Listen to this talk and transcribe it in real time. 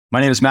My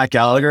name is Matt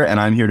Gallagher,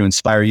 and I'm here to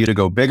inspire you to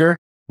go bigger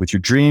with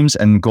your dreams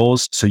and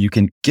goals so you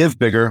can give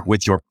bigger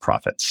with your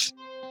profits.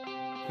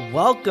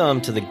 Welcome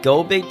to the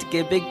Go Big to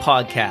Give Big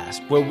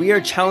podcast, where we are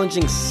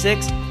challenging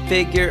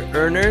six-figure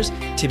earners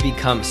to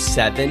become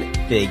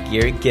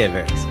seven-figure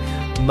givers.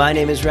 My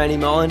name is Randy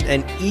Mullen,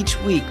 and each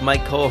week my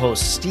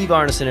co-host Steve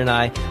Arneson and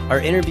I are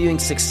interviewing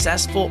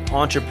successful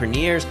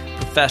entrepreneurs,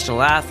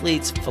 professional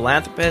athletes,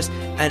 philanthropists,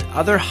 and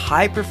other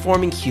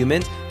high-performing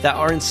humans that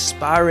are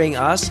inspiring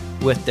us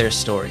with their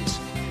stories.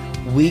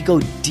 We go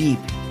deep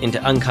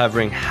into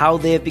uncovering how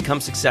they have become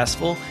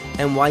successful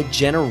and why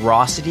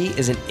generosity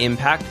is an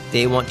impact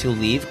they want to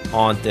leave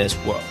on this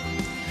world.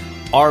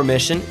 Our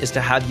mission is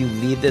to have you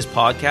leave this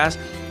podcast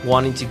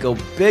wanting to go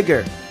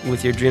bigger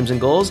with your dreams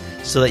and goals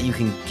so that you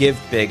can give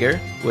bigger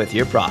with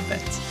your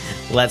profits.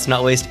 Let's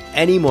not waste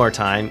any more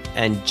time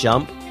and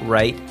jump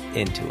right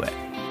into it.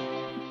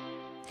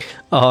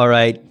 All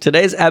right,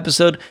 today's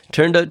episode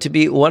turned out to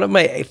be one of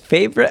my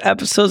favorite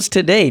episodes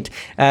to date,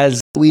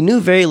 as we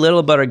knew very little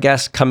about our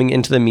guest coming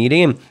into the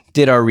meeting and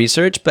did our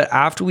research, but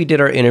after we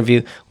did our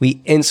interview, we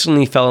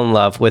instantly fell in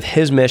love with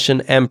his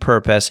mission and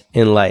purpose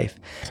in life.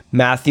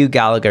 Matthew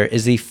Gallagher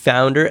is the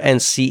founder and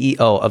CEO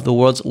of the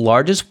world's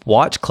largest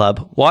watch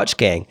club, Watch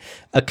Gang,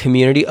 a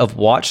community of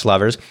watch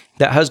lovers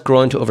that has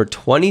grown to over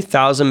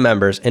 20,000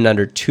 members in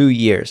under 2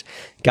 years.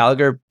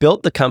 Gallagher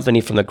built the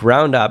company from the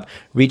ground up,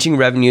 reaching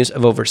revenues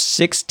of over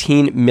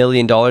 $16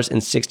 million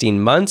in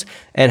 16 months,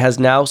 and has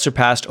now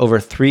surpassed over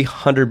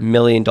 $300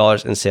 million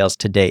in sales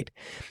to date.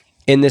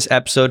 In this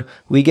episode,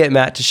 we get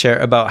Matt to share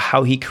about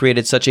how he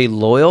created such a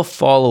loyal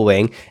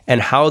following and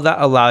how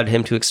that allowed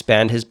him to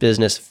expand his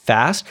business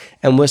fast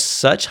and with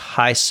such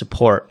high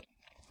support.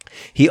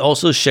 He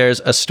also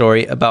shares a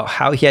story about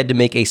how he had to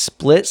make a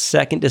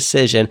split-second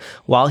decision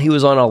while he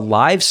was on a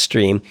live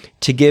stream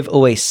to give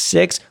away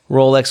 6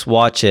 Rolex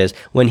watches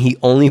when he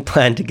only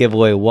planned to give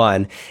away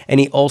 1. And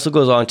he also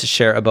goes on to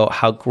share about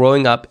how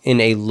growing up in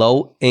a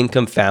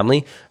low-income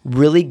family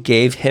really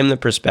gave him the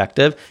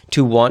perspective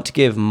to want to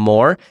give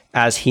more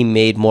as he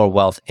made more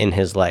wealth in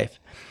his life.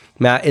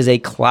 Matt is a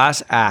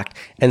class act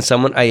and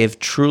someone I have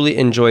truly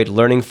enjoyed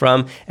learning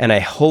from, and I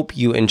hope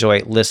you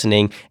enjoy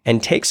listening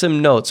and take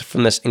some notes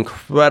from this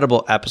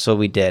incredible episode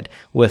we did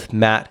with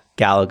Matt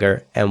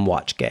Gallagher and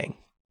Watch Gang.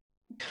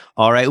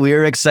 All right, we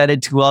are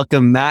excited to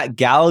welcome Matt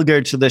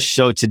Gallagher to the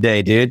show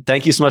today, dude.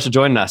 Thank you so much for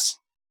joining us.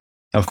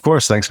 Of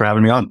course, thanks for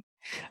having me on.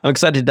 I'm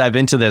excited to dive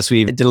into this.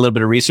 We did a little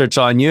bit of research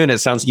on you, and it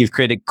sounds like you've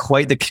created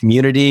quite the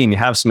community and you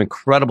have some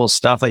incredible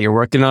stuff that you're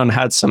working on,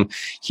 had some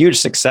huge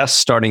success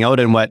starting out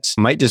in what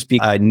might just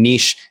be a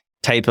niche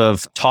type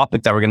of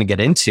topic that we're going to get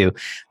into.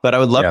 But I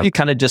would love you to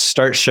kind of just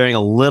start sharing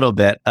a little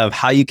bit of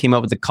how you came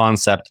up with the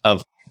concept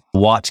of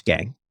Watch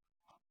Gang.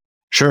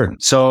 Sure.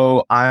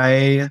 So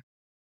I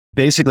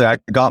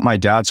got my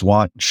dad's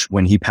watch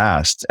when he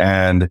passed,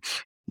 and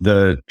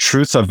the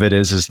truth of it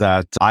is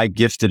that I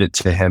gifted it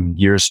to him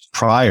years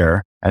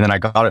prior, and then I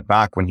got it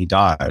back when he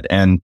died.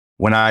 And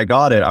when I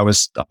got it, I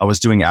was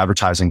doing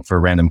advertising for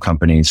random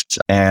companies,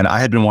 and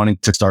I had been wanting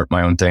to start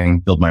my own thing,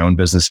 build my own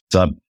business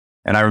up.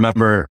 And I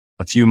remember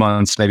a few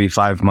months, maybe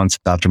 5 months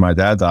after my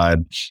dad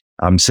died,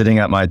 I'm sitting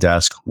at my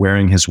desk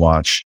wearing his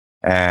watch,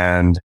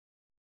 and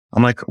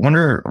I'm like,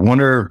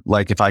 wonder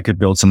like if I could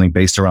build something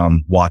based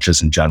around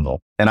watches in general.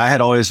 And I had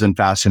always been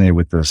fascinated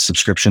with the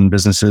subscription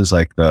businesses,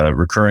 like the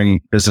recurring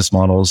business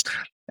models.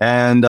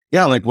 And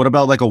like what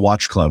about like a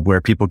watch club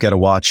where people get a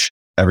watch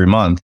every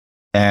month?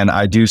 And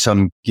I do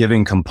some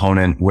giving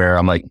component where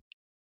I'm like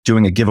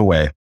doing a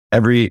giveaway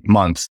every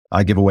month.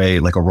 I give away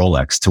like a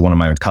Rolex to one of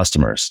my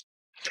customers.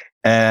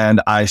 And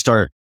I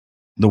start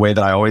the way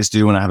that I always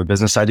do when I have a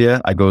business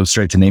idea. I go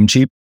straight to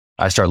Namecheap.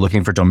 I start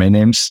looking for domain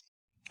names.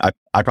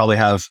 I probably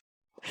have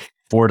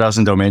 4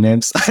 dozen domain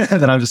names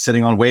that I'm just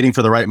sitting on waiting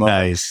for the right moment.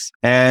 Nice.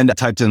 And I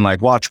typed in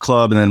like Watch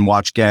Club and then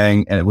Watch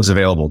Gang, and it was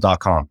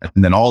available.com.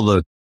 And then all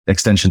the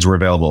extensions were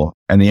available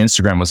and the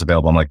Instagram was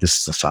available. I'm like, this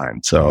is a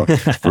sign. So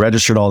I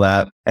registered all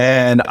that.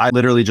 And I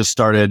literally just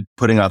started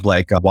putting up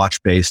like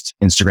watch-based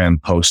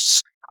Instagram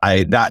posts.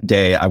 That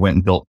day I went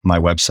and built my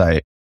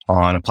website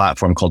on a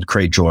platform called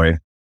Create Joy.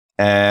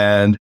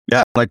 And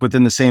like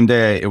within the same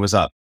day it was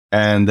up.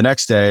 And the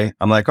next day,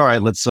 I'm like, all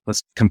right, let's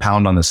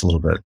compound on this a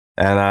little bit.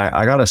 And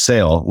I got a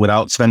sale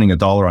without spending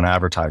 $1 on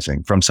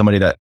advertising from somebody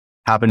that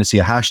happened to see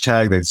a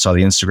hashtag. They saw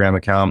the Instagram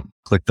account,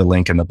 clicked the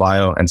link in the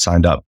bio and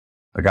signed up.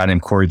 A guy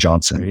named Corey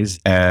Johnson. Crazy.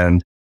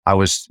 And I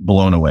was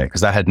blown away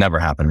because that had never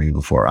happened to me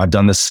before. I've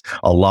done this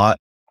a lot.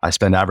 I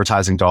spend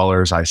advertising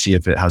dollars. I see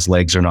if it has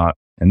legs or not.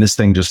 And this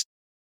thing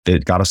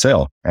it got a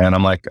sale. And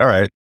I'm like, all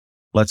right,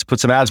 let's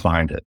put some ads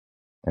behind it.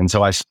 And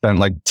so I spent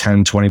like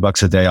 10, 20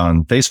 bucks a day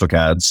on Facebook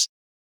ads.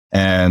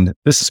 And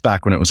this is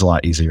back when it was a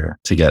lot easier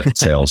to get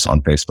sales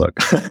on Facebook.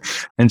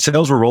 And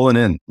sales were rolling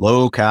in,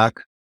 low CAC.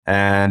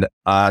 And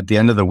at the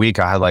end of the week,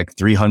 I had like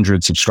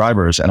 300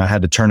 subscribers and I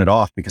had to turn it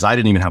off because I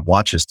didn't even have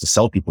watches to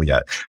sell people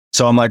yet.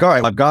 So I'm like, all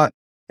right,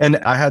 and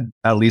I had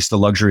at least the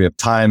luxury of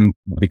time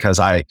because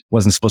I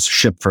wasn't supposed to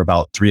ship for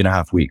about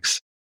 3.5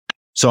 weeks.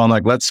 So I'm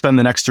like, let's spend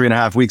the next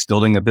 3.5 weeks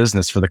building a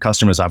business for the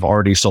customers I've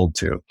already sold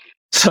to.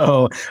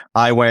 So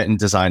I went and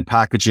designed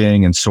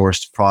packaging and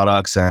sourced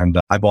products, and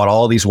I bought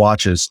all these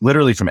watches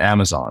literally from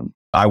Amazon.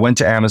 I went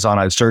to Amazon.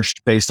 I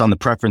searched based on the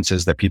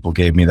preferences that people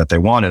gave me that they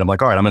wanted. I'm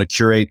like, all right, I'm going to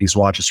curate these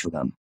watches for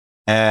them,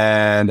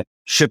 and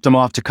shipped them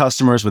off to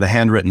customers with a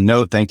handwritten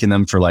note, thanking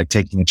them for like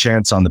taking a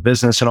chance on the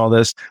business and all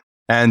this.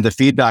 And the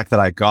feedback that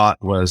I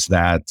got was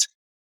that,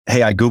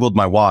 hey, I Googled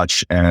my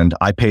watch and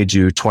I paid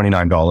you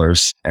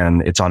 $29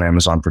 and it's on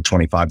Amazon for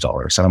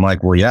 $25. And I'm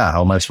like, well, yeah,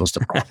 how am I supposed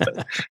to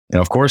profit?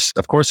 Of course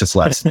it's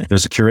less.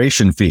 There's a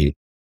curation fee.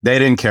 They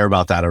didn't care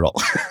about that at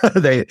all.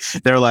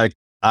 They're like,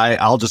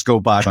 I'll just go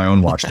buy my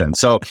own watch then.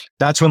 So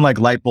that's when like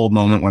light bulb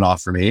moment went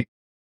off for me.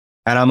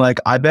 And I'm like,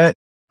 I bet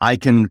I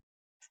can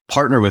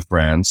partner with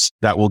brands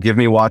that will give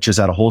me watches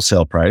at a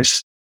wholesale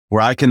price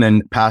where I can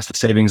then pass the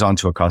savings on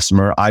to a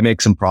customer. I make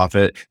some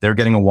profit. They're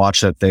getting a watch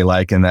that they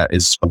like and that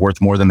is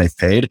worth more than they've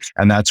paid.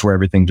 And that's where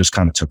everything just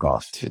kind of took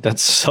off. Dude,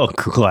 that's so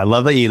cool. I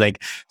love that you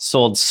like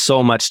sold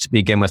so much to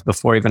begin with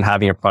before even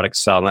having your product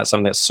sell. And that's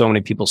something that so many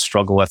people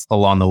struggle with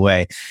along the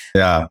way.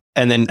 Yeah.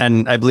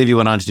 And I believe you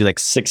went on to do like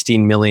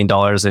 $16 million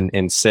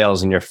in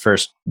sales in your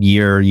first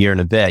year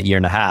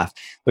and a half,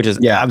 which is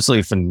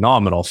absolutely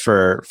phenomenal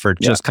for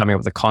just coming up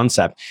with a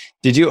concept.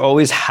 Did you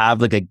always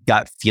have like a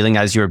gut feeling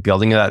as you were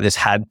building it that this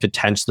had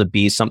potential to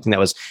be something that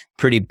was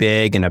pretty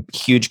big and a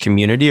huge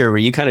community, or were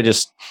you kind of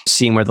just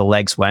seeing where the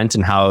legs went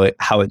and how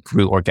it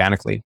grew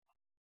organically?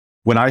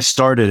 When I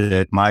started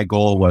it, my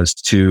goal was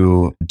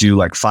to do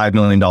like $5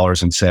 million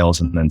in sales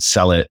and then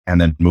sell it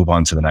and then move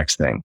on to the next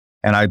thing.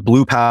 And I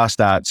blew past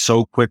that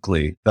so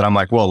quickly that I'm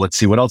like, well, let's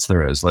see what else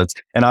there is.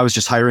 And I was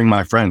just hiring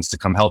my friends to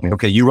come help me.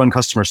 Okay, you run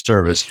customer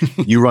service,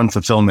 you run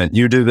fulfillment,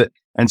 you do that.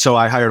 And so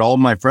I hired all of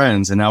my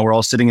friends, and now we're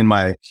all sitting in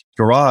my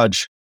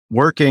garage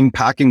working,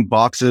 packing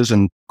boxes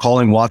and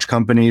calling watch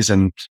companies.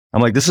 And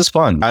I'm like, this is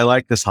fun. I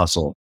like this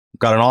hustle.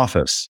 Got an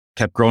office,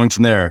 kept growing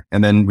from there.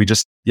 And then we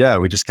just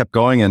kept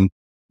going. And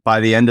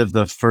by the end of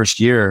the first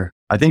year,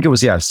 I think it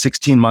was,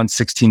 16 months,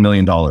 $16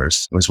 million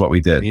was what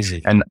we did.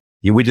 Easy. And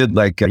we did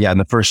like, in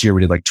the first year,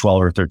 we did like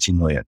 12 or 13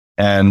 million.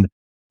 And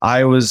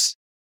I was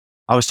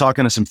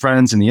talking to some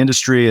friends in the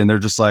industry and they're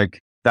just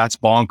like, that's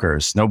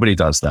bonkers. Nobody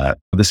does that.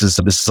 This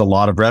is a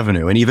lot of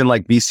revenue. And even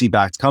like VC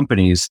backed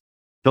companies,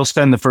 they'll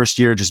spend the first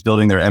year just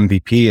building their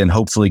MVP and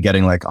hopefully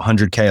getting like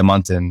 100K a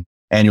month in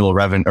annual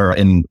revenue or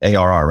in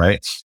ARR,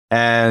 right?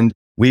 And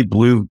we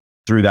blew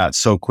through that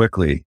so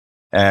quickly.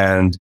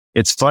 And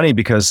it's funny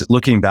because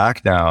looking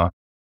back now,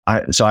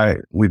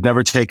 we've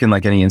never taken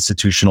like any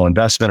institutional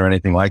investment or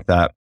anything like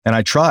that. And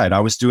I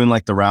was doing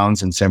like the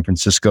rounds in San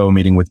Francisco,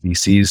 meeting with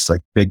VCs,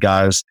 like big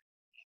guys,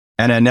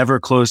 and I never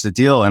closed the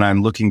deal. And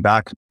I'm looking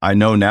back, I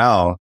know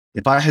now,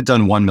 if I had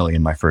done 1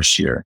 million my first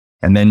year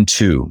and then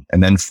 2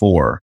 and then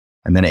 4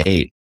 and then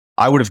 8,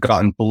 I would have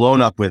gotten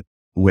blown up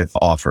with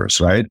offers,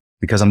 right?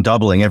 Because I'm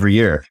doubling every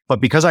year. But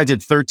because I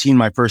did 13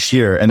 my first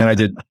year and then I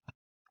did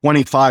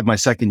 25 my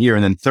second year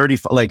and then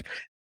 35, like,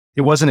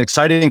 it wasn't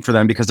exciting for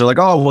them because they're like,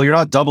 oh, well, you're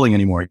not doubling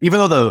anymore. Even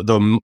though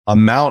the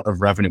amount of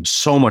revenue is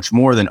so much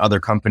more than other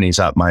companies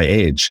at my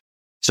age.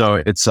 So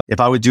it's, if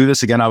I would do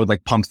this again, I would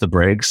like pump the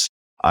brakes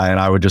and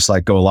I would just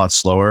like go a lot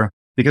slower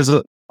because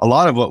a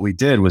lot of what we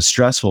did was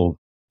stressful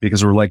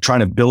because we're like trying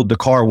to build the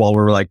car while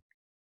we're like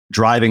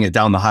driving it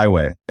down the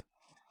highway.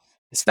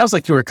 It sounds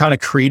like you were kind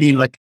of creating,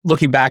 like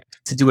looking back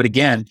to do it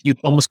again, you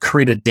almost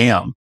create a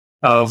dam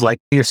of like,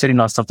 you're sitting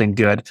on something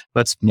good.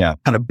 Let's kind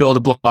of build a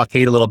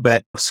blockade a little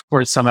bit,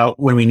 squirt some out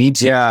when we need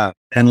to,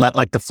 and let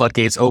like the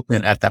floodgates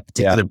open at that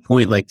particular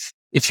point. Like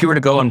if you were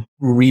to go and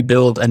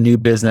rebuild a new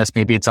business,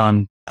 maybe it's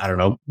on, I don't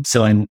know,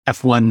 selling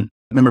F1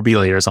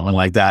 memorabilia or something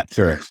like that.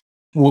 Sure.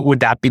 Would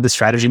that be the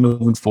strategy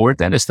moving forward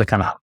then, is to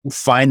kind of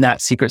find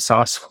that secret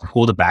sauce,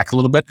 hold it back a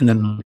little bit and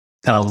then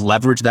kind of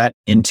leverage that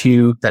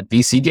into that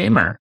VC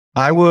gamer?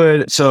 I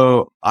would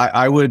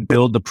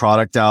build the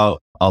product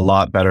out a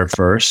lot better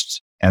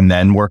first and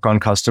then work on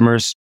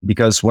customers,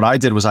 because what I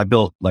did was I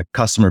built like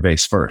customer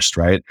base first,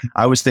 right?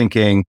 I was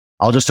thinking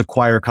I'll just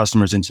acquire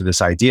customers into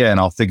this idea and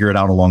I'll figure it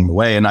out along the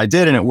way. And I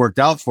did, and it worked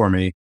out for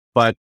me.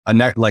 But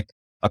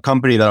a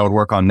company that I would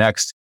work on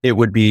next, it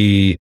would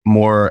be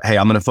more, hey,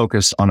 I'm going to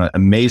focus on an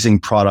amazing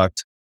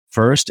product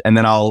first, and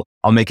then I'll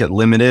make it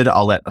limited.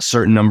 I'll let a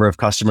certain number of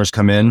customers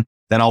come in,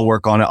 then I'll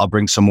work on it. I'll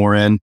bring some more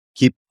in,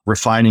 keep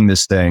refining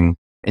this thing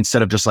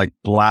instead of just like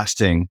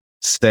blasting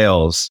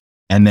sales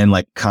and then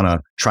like kind of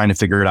trying to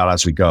figure it out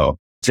as we go.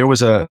 There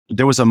was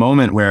a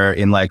moment where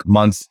in like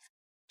month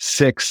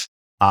 6,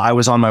 I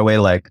was on my way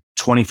like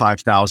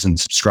 25,000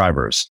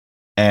 subscribers.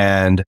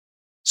 And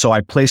so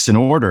I placed an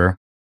order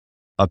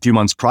a few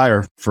months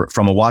prior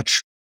from a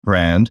watch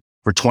brand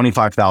for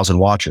 25,000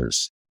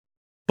 watches.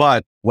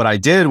 But what I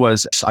did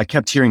was I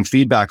kept hearing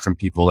feedback from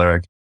people that are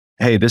like,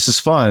 hey, this is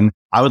fun.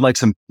 I would like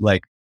some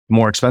like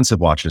more expensive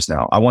watches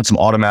now. I want some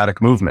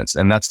automatic movements,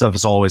 and that stuff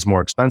is always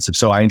more expensive.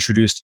 So I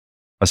introduced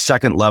a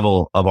second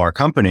level of our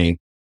company,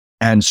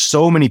 and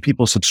so many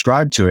people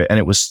subscribed to it, and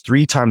it was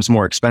 3 times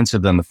more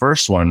expensive than the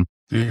first one.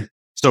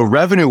 So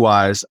revenue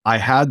wise, I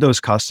had those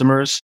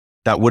customers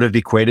that would have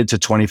equated to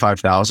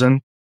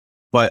 25,000,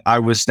 but I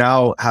was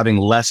now having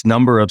less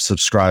number of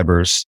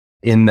subscribers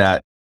in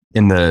the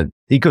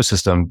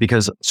ecosystem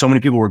because so many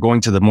people were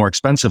going to the more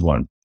expensive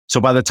one. So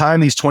by the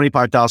time these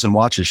 25,000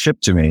 watches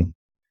shipped to me,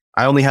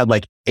 I only had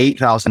like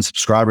 8,000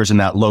 subscribers in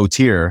that low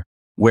tier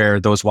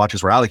where those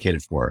watches were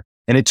allocated for.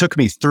 And it took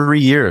me 3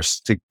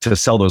 years to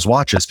sell those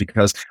watches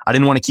because I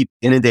didn't want to keep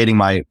inundating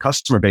my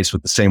customer base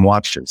with the same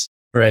watches.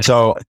 Right.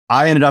 So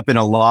I ended up in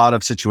a lot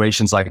of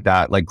situations like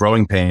that, like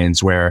growing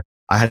pains, where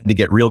I had to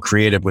get real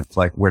creative with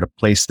like where to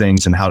place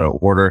things and how to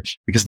order,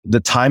 because the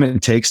time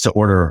it takes to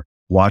order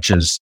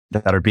watches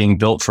that are being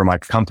built for my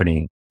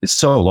company is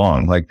so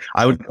long. Like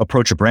I would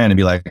approach a brand and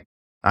be like,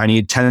 I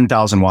need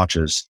 10,000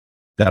 watches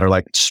that are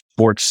like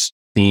sports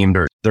themed,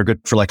 or they're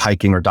good for like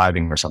hiking or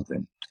diving or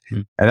something.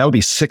 And that would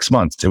be 6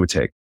 months it would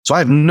take. So I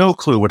have no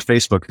clue what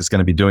Facebook is going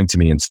to be doing to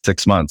me in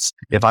 6 months.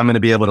 If I'm going to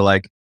be able to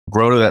like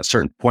grow to that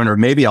certain point, or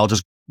maybe I'll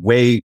just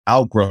way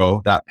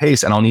outgrow that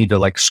pace and I'll need to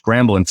like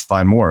scramble and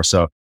find more.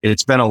 So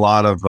it's been a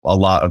lot of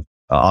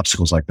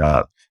obstacles like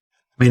that.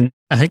 I mean,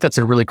 I think that's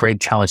a really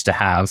great challenge to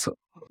have.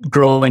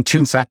 Growing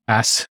too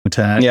fast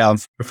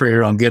for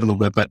your own good a little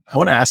bit. But I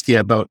want to ask you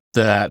about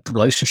the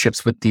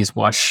relationships with these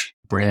watch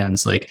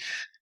brands. Like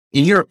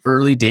in your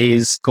early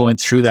days going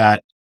through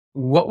that,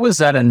 what was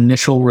that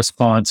initial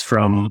response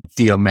from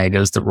the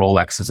Omegas, the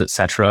Rolexes, et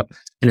cetera?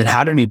 And then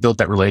how did you build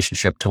that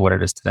relationship to what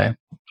it is today?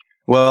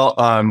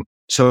 Well,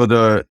 so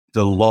the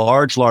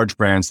large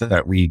brands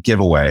that we give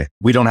away,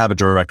 we don't have a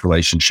direct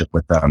relationship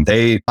with them.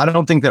 I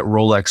don't think that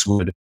Rolex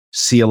would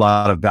see a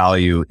lot of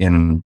value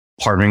in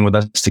partnering with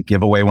us to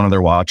give away one of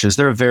their watches.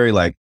 They're a very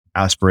like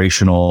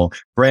aspirational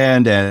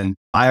brand. And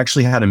I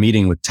actually had a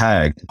meeting with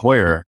Tag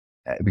Heuer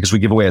because we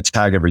give away a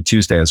tag every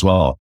Tuesday as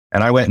well.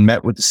 And I went and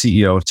met with the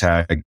CEO of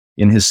Tag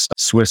in his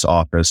Swiss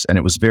office. And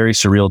it was very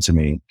surreal to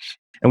me.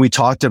 And we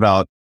talked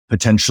about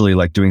potentially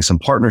like doing some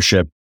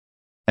partnership.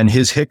 And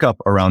his hiccup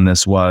around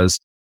this was,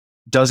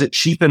 does it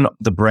cheapen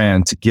the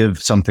brand to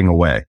give something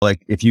away?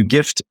 Like if you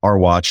gift our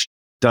watch,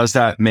 does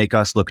that make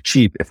us look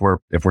cheap if we're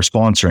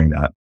sponsoring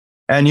that?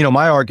 And, you know,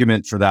 my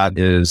argument for that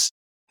is,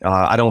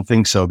 I don't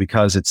think so,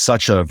 because it's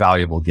such a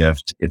valuable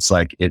gift. It's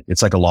like,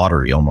 it's like a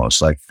lottery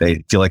almost. Like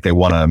they feel like they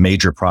won a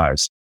major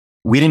prize.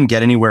 We didn't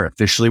get anywhere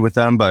officially with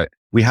them, but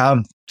we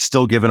have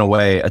still given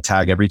away a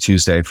tag every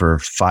Tuesday for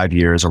 5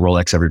 years, a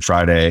Rolex every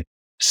Friday.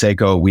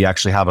 Seiko, we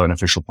actually have an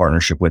official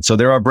partnership with. So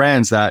there are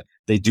brands that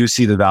they do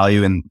see the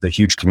value in the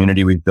huge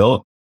community we've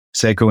built.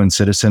 Seiko and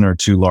Citizen are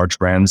two large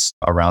brands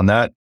around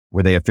that,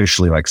 where they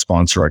officially like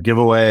sponsor our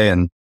giveaway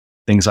and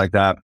things like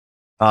that.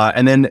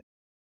 And then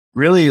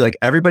really like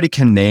everybody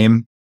can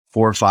name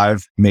 4 or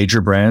 5 major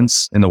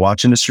brands in the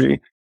watch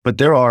industry, but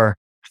there are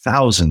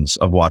thousands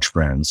of watch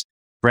brands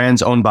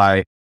owned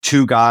by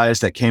 2 guys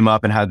that came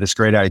up and had this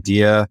great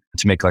idea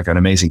to make like an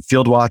amazing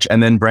field watch.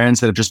 And then brands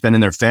that have just been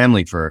in their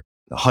family for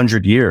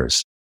 100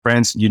 years,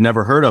 brands you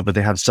never heard of, but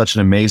they have such an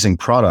amazing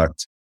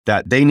product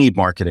that they need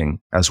marketing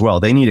as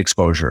well. They need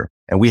exposure.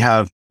 And we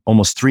have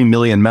almost 3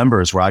 million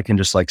members where I can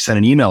just like send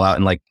an email out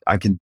and like I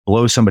can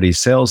blow somebody's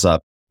sales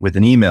up with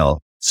an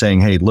email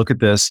saying, hey, look at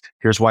this.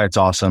 Here's why it's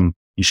awesome.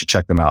 You should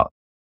check them out.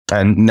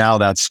 And now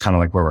that's kind of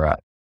like where we're at.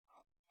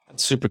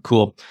 That's super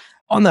cool.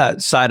 On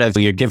that side of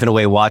you're giving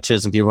away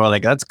watches and people are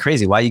like, that's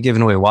crazy. Why are you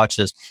giving away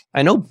watches?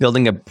 I know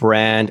building a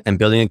brand and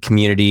building a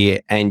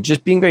community and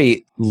just being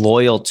very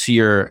loyal to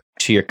your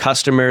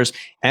customers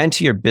and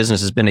to your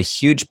business has been a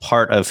huge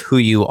part of who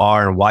you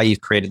are and why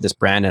you've created this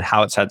brand and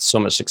how it's had so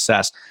much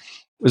success.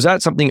 Was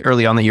that something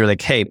early on that you're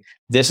like, hey,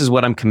 this is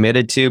what I'm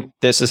committed to.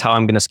 This is how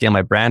I'm going to scale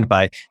my brand,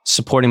 by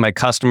supporting my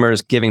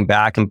customers, giving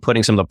back and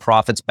putting some of the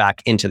profits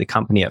back into the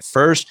company at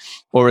first?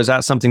 Or is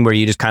that something where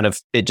you just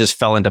it just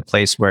fell into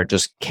place where it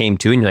just came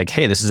to and you're like,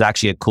 hey, this is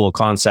actually a cool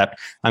concept.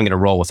 I'm going to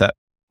roll with it.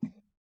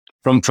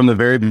 From the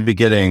very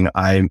beginning,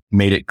 I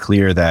made it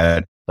clear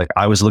that like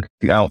I was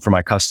looking out for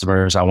my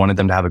customers. I wanted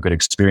them to have a good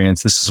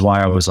experience. This is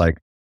why I was like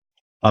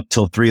up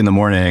till 3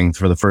 a.m.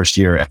 for the first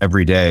year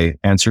every day,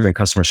 answering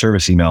customer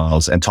service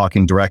emails and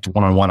talking direct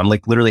one-on-one. I'm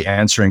like literally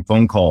answering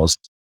phone calls.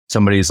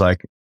 Somebody's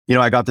like, you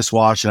know, I got this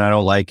watch and I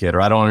don't like it,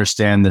 or I don't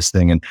understand this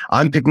thing. And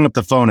I'm picking up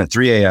the phone at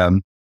 3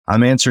 a.m.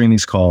 I'm answering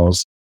these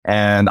calls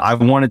and I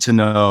wanted to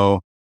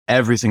know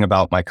everything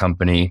about my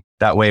company.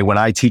 That way, when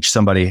I teach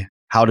somebody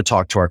how to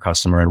talk to our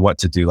customer and what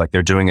to do, like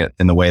they're doing it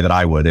in the way that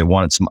I would. I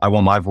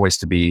want my voice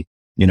to be,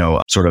 you know,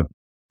 sort of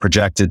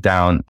projected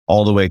down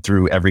all the way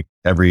through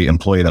every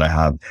employee that I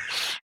have.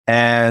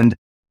 And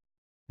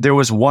there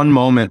was one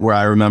moment where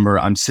I remember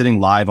I'm sitting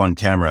live on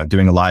camera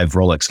doing a live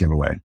Rolex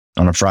giveaway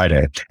on a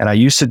Friday. And I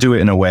used to do it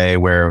in a way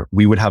where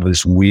we would have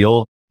this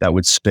wheel that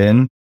would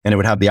spin and it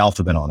would have the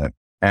alphabet on it.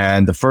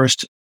 And the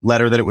first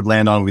letter that it would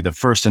land on would be the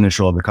first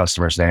initial of the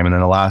customer's name. And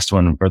then the last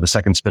one, or the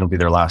second spin, will be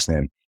their last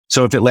name.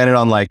 So if it landed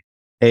on like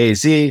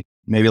AZ,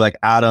 maybe like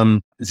Adam,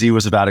 Z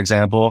was a bad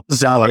example.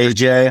 Zeller.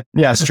 AJ.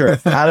 Yeah, sure.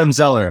 Adam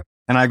Zeller.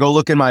 And I go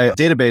look in my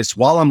database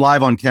while I'm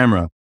live on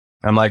camera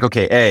I'm like,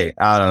 okay, A,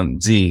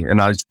 Adam, Z.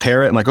 And I just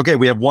pair it. I'm like, okay,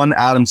 we have one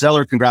Adam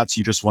Zeller. Congrats.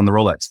 You just won the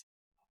Rolex.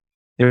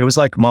 It was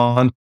like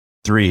month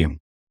 3.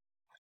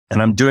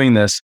 And I'm doing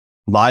this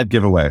live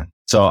giveaway.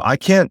 So I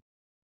can't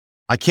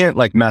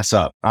like mess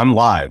up. I'm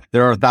live.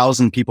 There are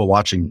 1,000 people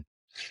watching.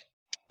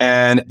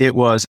 And it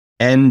was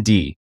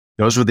ND.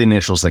 Those were the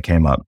initials that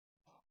came up.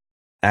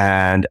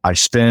 And I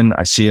spin,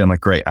 I see it. I'm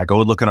like, great. I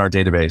go look in our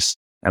database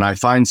and I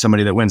find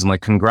somebody that wins. I'm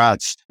like,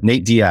 congrats,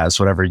 Nate Diaz,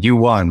 whatever. You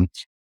won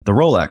the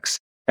Rolex.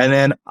 And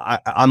then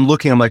I'm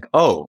looking, I'm like,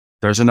 oh,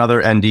 there's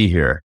another ND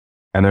here.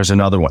 And there's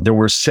another one. There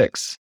were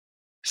six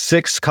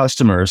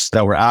customers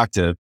that were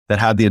active that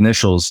had the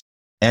initials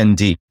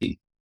ND.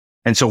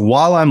 And so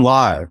while I'm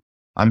live,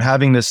 I'm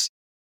having this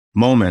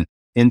moment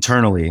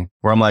internally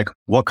where I'm like,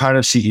 what kind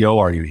of CEO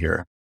are you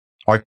here?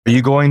 Are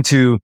you going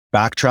to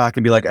backtrack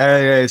and be like,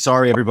 hey,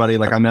 sorry, everybody,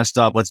 like I messed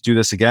up. Let's do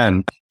this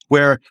again.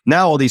 Where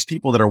now all these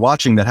people that are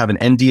watching that have an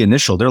ND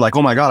initial, they're like,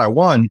 oh my God, I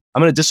won.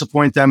 I'm going to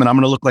disappoint them and I'm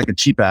going to look like a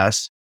cheap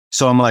ass.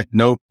 So I'm like,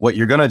 nope, what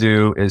you're going to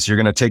do is you're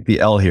going to take the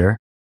L here.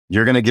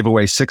 You're going to give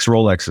away 6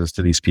 Rolexes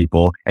to these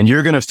people and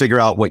you're going to figure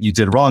out what you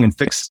did wrong and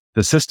fix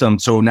the system.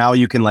 So now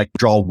you can like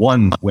draw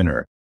one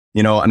winner,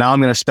 and now I'm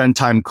going to spend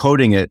time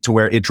coding it to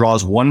where it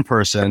draws one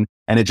person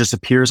and it just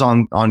appears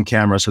on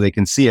camera so they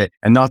can see it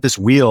and not this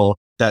wheel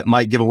that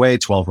might give away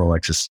 12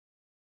 Rolexes.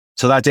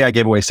 So that day I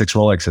gave away 6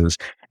 Rolexes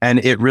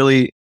and it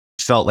really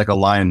felt like a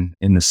line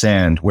in the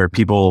sand where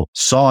people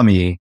saw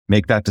me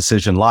make that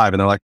decision live and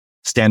they're like,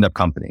 stand-up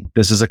company.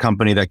 This is a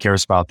company that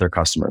cares about their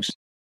customers.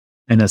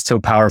 And that's so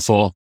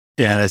powerful.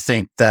 And I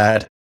think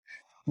that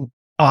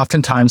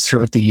oftentimes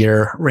throughout the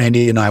year,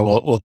 Randy and I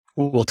will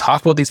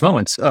talk about these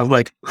moments of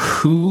like,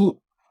 who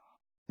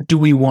do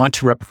we want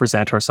to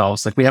represent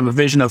ourselves? Like we have a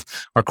vision of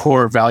our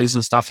core values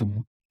and stuff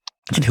and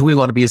who we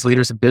want to be as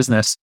leaders of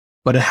business.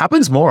 But it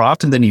happens more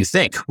often than you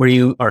think, where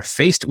you are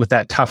faced with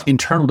that tough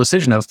internal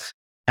decision of,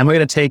 am I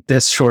going to take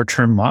this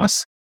short-term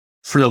loss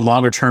for the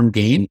longer-term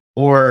gain?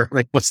 Or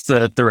like, what's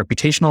the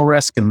reputational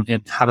risk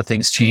and how do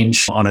things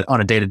change on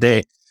a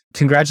day-to-day?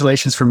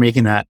 Congratulations for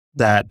making that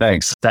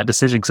Thanks. That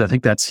decision, because I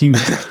think that's huge.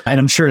 And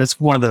I'm sure that's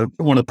one of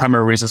the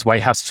primary reasons why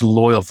you have such a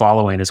loyal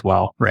following as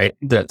well, right?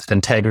 The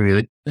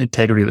integrity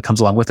that comes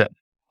along with it.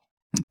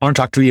 I want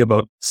to talk to you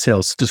about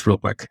sales just real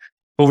quick.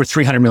 Over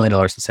 $300 million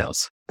in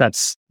sales.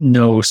 That's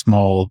no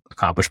small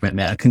accomplishment,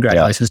 man.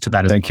 Congratulations to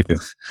that. Thank you.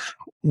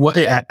 What?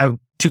 I have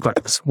 2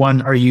 questions.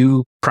 One, are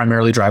you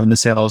primarily driving the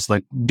sales,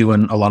 like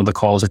doing a lot of the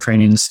calls or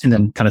trainings? And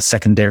then kind of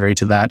secondary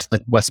to that,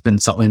 like what's been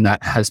something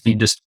that has been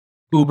just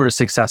uber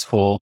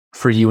successful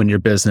for you and your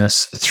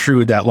business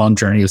through that long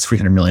journey of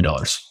 $300 million?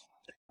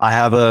 I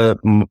have a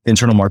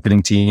internal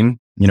marketing team.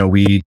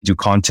 We do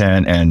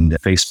content and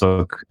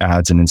Facebook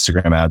ads and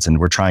Instagram ads, and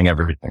we're trying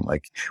everything.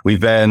 Like we've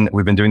been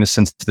doing this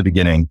since the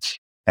beginning,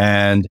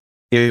 and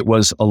it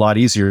was a lot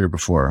easier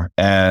before.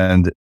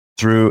 And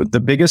through the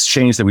biggest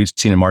change that we've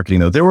seen in marketing,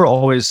 though, there were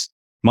always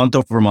month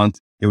over month,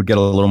 it would get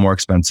a little more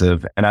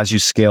expensive. And as you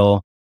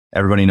scale,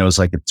 everybody knows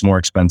like it's more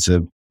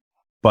expensive.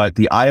 But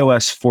the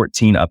iOS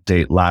 14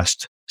 update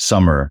last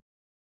summer,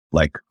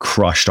 like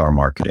crushed our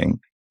marketing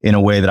in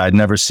a way that I'd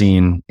never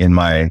seen in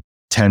my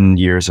 10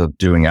 years of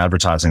doing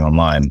advertising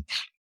online.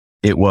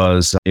 It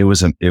was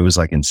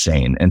like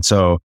insane. And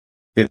so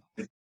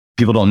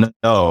people don't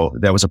know,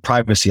 there was a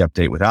privacy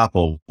update with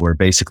Apple where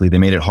basically they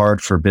made it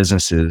hard for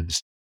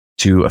businesses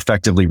to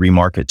effectively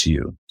remarket to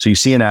you. So you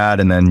see an ad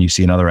and then you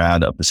see another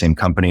ad of the same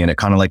company and it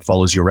kind of like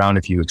follows you around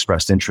if you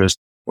expressed interest,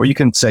 or you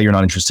can say you're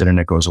not interested and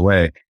it goes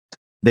away.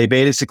 They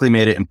basically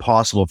made it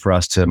impossible for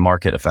us to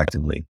market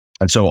effectively.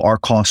 And so our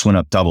costs went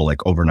up double,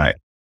 like overnight.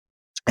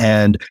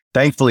 And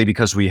thankfully,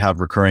 because we have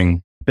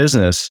recurring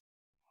business,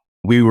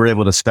 we were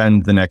able to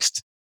spend the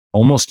next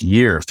almost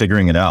year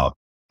figuring it out.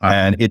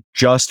 And it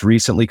just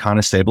recently kind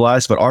of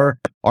stabilized, but our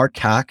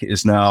CAC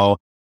is now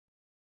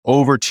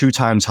over 2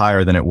 times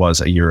higher than it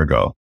was a year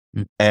ago.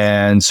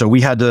 And so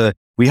we had to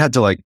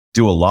like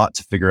do a lot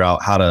to figure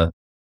out how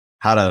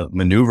to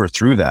maneuver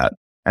through that.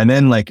 And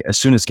then like, as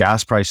soon as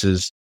gas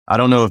prices, I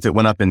don't know if it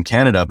went up in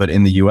Canada, but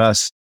in the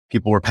US,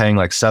 people were paying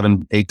like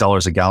 $7,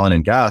 $8 a gallon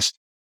in gas.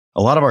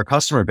 A lot of our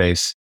customer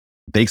base,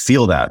 they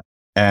feel that,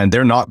 and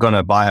they're not going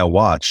to buy a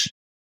watch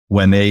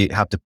when they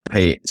have to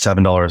pay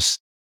 $7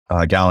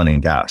 a gallon in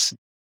gas.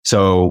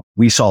 So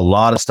we saw a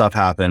lot of stuff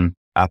happen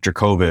after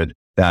COVID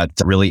that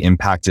really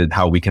impacted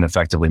how we can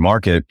effectively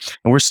market.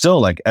 And we're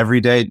still like every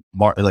day,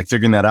 like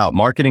figuring that out.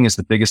 Marketing is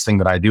the biggest thing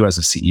that I do as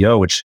a CEO,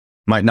 which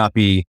might not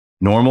be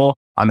normal.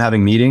 I'm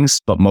having meetings,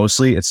 but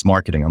mostly it's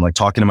marketing. I'm like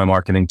talking to my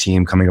marketing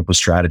team, coming up with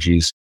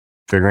strategies,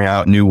 figuring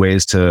out new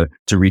ways to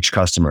reach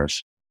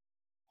customers.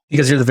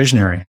 Because you're the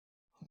visionary.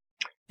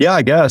 Yeah,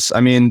 I guess. I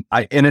mean,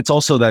 and it's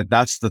also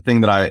that's the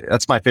thing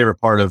that's my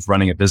favorite part of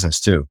running a business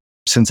too.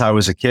 Since I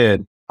was a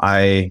kid,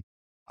 I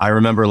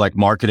remember like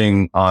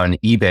marketing on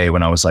eBay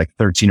when I was like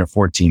 13 or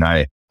 14.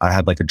 I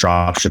had like a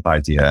dropship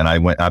idea and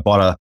I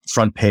bought a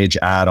front page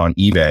ad on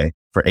eBay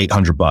for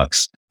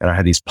 $800. And I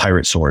had these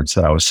pirate swords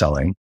that I was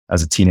selling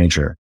as a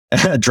teenager,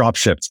 drop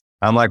shipped.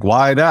 I'm like,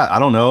 why that? I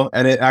don't know.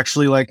 And it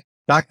actually like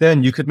back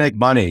then you could make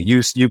money.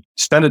 You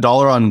spend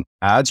 $1 on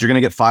ads, you're going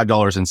to get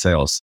 $5 in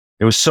sales.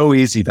 It was so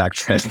easy back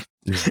then.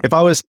 If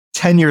I was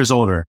 10 years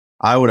older,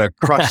 I would have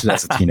crushed it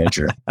as a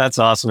teenager. That's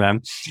awesome,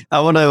 man. I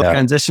want to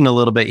transition a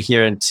little bit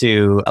here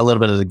into a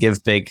little bit of the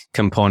give big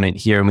component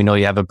here. And we know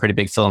you have a pretty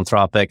big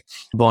philanthropic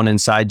bone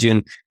inside you.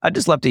 And I'd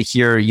just love to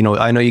hear,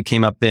 I know you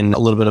came up in a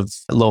little bit of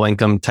low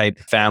income type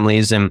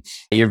families, and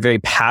you're very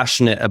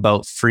passionate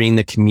about freeing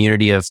the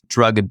community of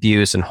drug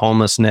abuse and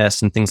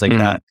homelessness and things like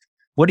that.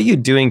 What are you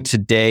doing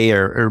today,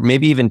 or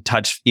maybe even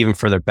touch even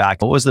further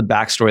back? What was the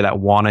backstory that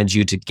wanted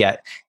you to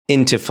get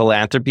into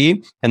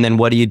philanthropy? And then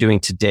what are you doing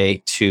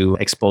today to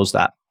expose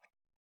that?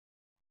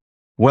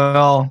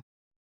 Well,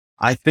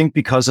 I think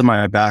because of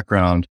my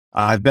background,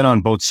 I've been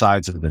on both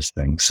sides of this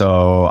thing.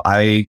 So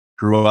I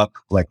grew up,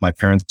 like, my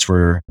parents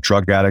were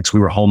drug addicts.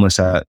 We were homeless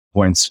at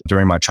points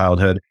during my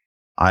childhood.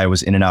 I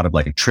was in and out of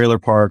like trailer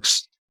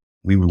parks.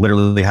 We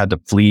literally had to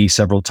flee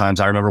several times.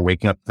 I remember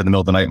waking up in the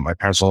middle of the night and my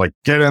parents were like,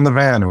 get in the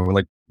van. And we're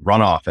like,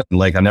 run off. And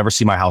like, I never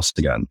see my house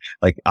again.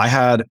 Like,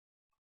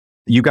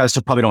 you guys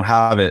probably don't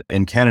have it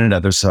in Canada.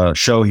 There's a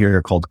show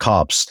here called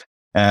Cops,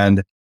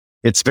 and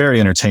it's very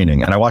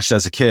entertaining. And I watched it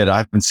as a kid. I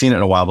haven't seen it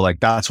in a while, but like,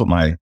 that's what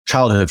my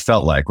childhood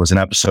felt like, was an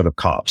episode of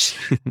Cops.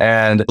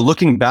 And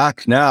looking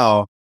back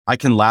now, I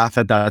can laugh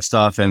at that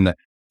stuff. And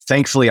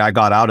thankfully I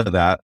got out of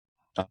that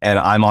and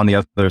I'm on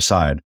the other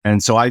side.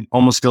 And so I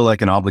almost feel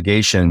like an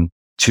obligation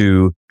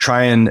to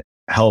try and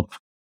help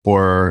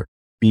or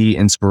be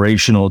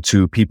inspirational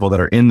to people that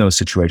are in those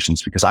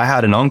situations, because I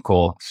had an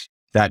uncle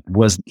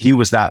he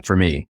was that for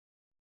me.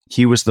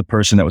 He was the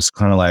person that was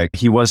kind of like,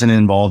 he wasn't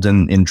involved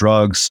in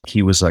drugs.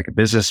 He was like a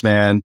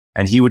businessman,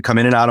 and he would come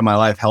in and out of my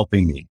life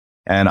helping me.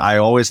 And I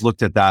always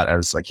looked at that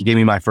as like, he gave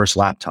me my first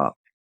laptop.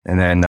 And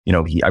then,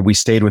 we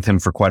stayed with him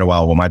for quite a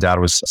while while my dad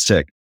was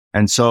sick.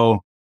 And so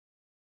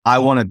I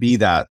want to be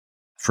that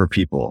for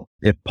people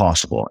if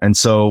possible. And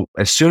so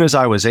as soon as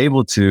I was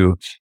able to,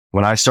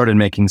 when I started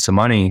making some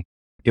money,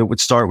 it would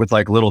start with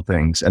like little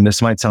things. And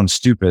this might sound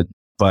stupid,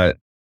 but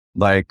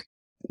like,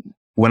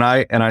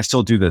 I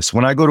still do this.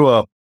 When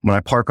I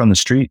park on the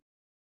street,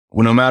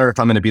 no matter if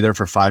I'm going to be there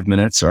for 5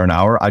 minutes or an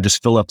hour, I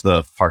just fill up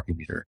the parking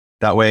meter.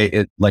 That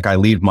way I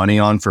leave money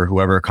on for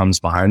whoever comes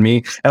behind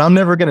me, and I'm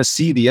never going to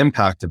see the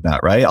impact of that,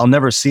 right? I'll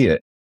never see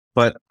it.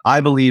 But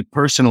I believe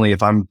personally,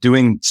 if I'm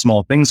doing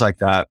small things like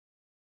that,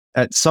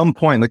 at some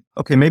point, like,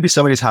 okay, maybe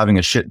somebody's having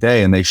a shit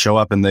day and they show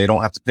up and they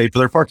don't have to pay for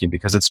their parking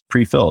because it's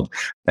pre-filled.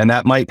 And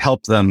that might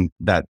help them.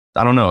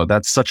 I don't know,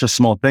 that's such a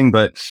small thing.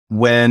 But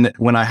when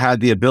I had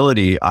the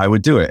ability, I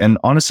would do it. And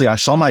honestly, I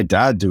saw my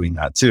dad doing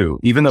that too.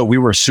 Even though we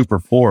were super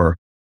poor,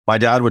 my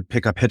dad would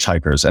pick up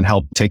hitchhikers and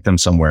help take them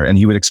somewhere. And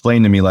he would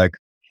explain to me like,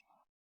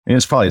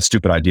 it's probably a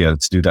stupid idea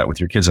to do that with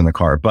your kids in the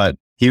car, but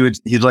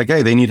he's like,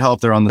 hey, they need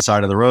help. They're on the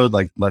side of the road.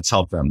 Like, let's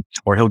help them.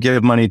 Or he'll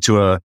give money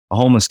to a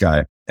homeless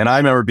guy. And I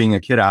remember being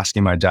a kid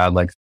asking my dad,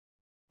 like,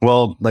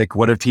 well, like,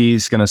 what if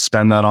he's going to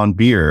spend that on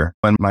beer?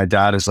 And my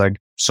dad is like,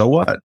 so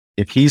what?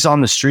 If he's on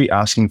the street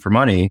asking for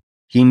money,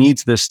 he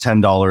needs this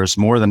 $10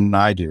 more than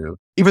I do.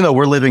 Even though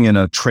we're living in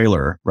a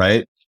trailer,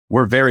 right?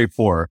 We're very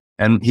poor.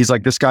 And he's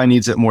like, this guy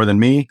needs it more than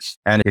me.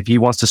 And if he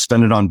wants to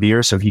spend it on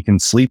beer so he can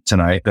sleep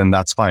tonight, then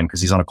that's fine,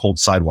 because he's on a cold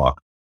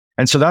sidewalk.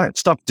 And so that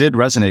stuff did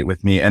resonate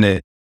with me.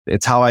 And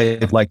it's how I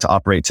like to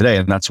operate today.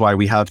 And that's why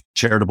we have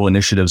charitable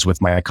initiatives with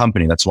my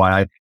company. That's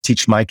why I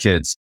teach my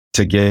kids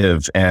to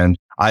give. And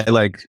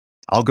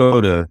I'll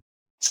go to,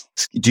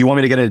 do you want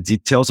me to get into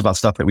details about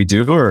stuff that we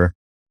do, or?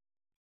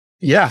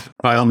 Yeah,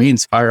 by all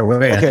means, fire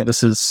away. Okay.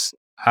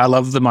 I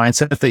love the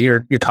mindset that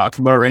you're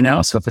talking about right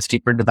now. So if it's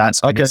deeper into that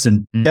space. Okay.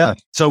 Yeah.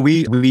 So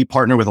we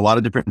partner with a lot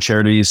of different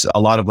charities,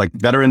 a lot of like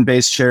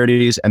veteran-based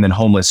charities and then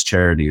homeless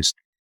charities.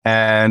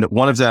 And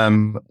one of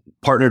them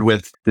partnered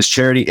with this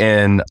charity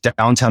in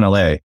downtown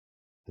LA,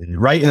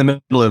 right in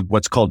the middle of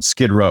what's called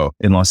Skid Row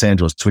in Los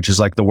Angeles, which is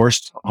like the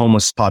worst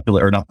homeless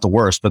or not the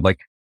worst, but like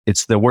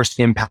it's the worst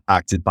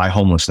impacted by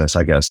homelessness,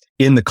 I guess,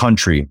 in the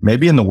country,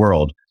 maybe in the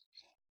world.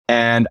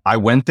 And I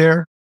went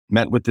there,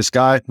 met with this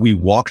guy. We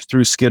walked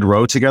through Skid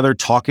Row together,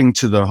 talking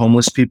to the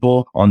homeless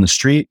people on the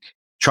street,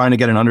 trying to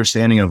get an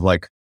understanding of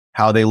like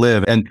how they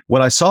live. And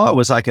what I saw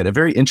was like a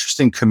very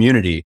interesting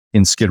community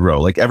in Skid Row.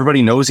 Like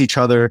everybody knows each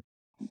other,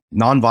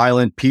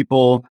 nonviolent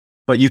people,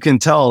 but you can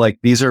tell like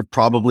these are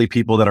probably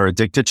people that are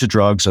addicted to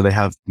drugs or they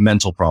have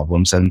mental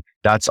problems. And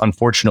that's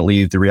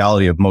unfortunately the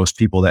reality of most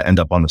people that end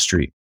up on the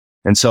street.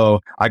 And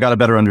so I got a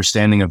better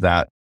understanding of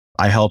that.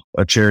 I help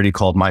a charity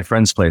called My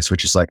Friend's Place,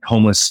 which is like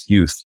homeless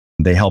youth.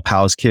 They help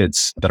house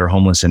kids that are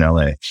homeless in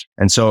LA.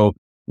 And so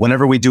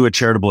whenever we do a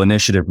charitable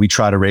initiative, we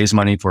try to raise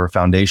money for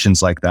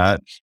foundations like that.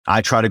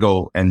 I try to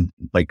go and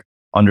like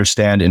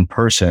understand in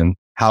person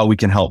how we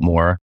can help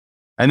more.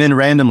 And then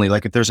randomly,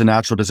 like if there's a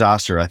natural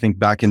disaster, I think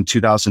back in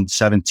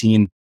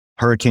 2017,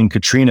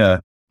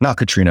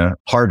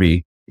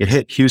 Harvey, it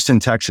hit Houston,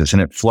 Texas,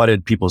 and it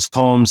flooded people's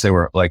homes.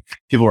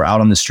 People were out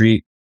on the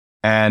street.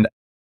 And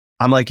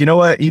I'm like, you know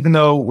what? Even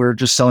though we're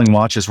just selling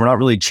watches, we're not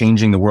really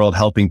changing the world,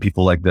 helping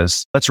people like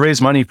this. Let's raise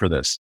money for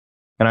this.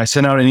 And I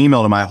sent out an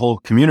email to my whole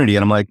community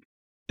and I'm like,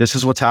 this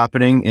is what's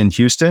happening in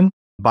Houston.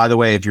 By the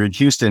way, if you're in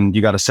Houston,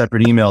 you got a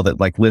separate email that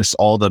like lists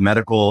all the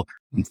medical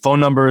phone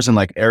numbers and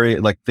like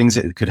area, like things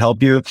that could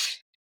help you.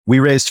 We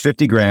raised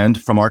 50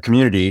 grand from our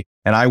community,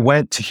 and I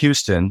went to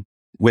Houston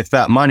with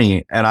that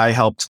money and I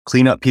helped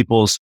clean up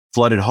people's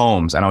flooded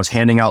homes. And I was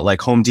handing out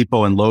like Home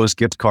Depot and Lowe's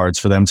gift cards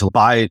for them to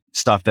buy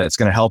stuff that's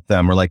going to help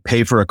them, or like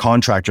pay for a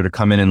contractor to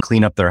come in and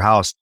clean up their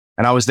house.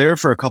 And I was there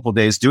for a couple of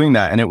days doing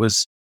that. And it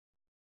was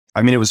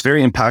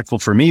very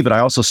impactful for me, but I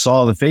also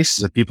saw the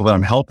faces of people that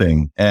I'm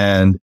helping,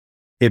 and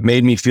it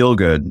made me feel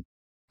good.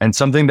 And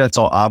something that's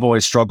all I've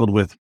always struggled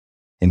with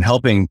in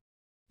helping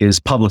is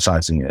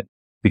publicizing it,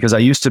 because I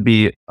used to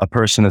be a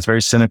person that's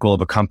very cynical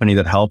of a company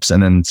that helps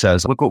and then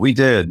says, look what we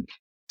did.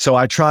 So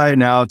I try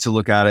now to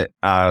look at it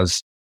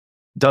as,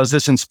 does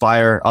this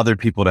inspire other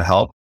people to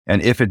help?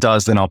 And if it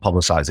does, then I'll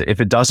publicize it.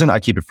 If it doesn't, I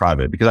keep it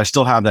private, because I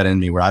still have that in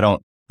me where I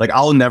don't, like,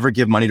 I'll never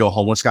give money to a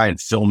homeless guy and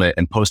film it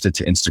and post it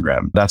to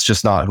Instagram. That's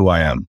just not who I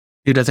am.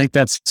 Dude, I think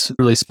that's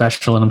really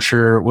special. And I'm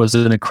sure it was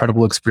an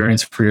incredible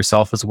experience for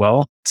yourself as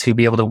well, to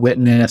be able to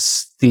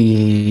witness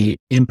the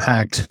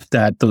impact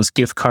that those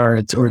gift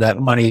cards or that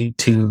money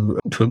to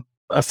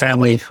a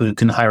family who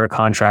can hire a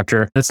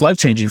contractor. It's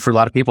life-changing for a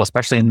lot of people,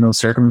 especially in those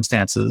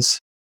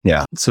circumstances.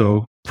 Yeah.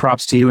 So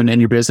props to you and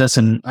your business.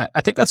 And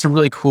I think that's a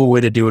really cool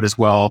way to do it as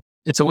well.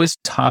 It's always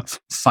tough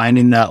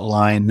finding that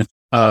line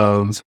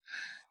of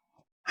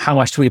how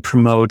much do we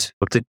promote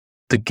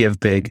the give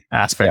big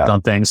aspect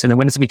on things. And then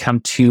when does it become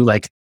too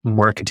like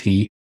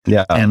markety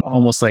and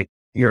almost like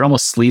you're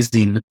almost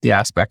sleazing the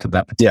aspect of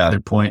that particular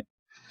point.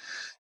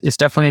 It's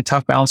definitely a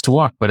tough balance to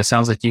walk, but it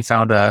sounds like you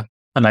found a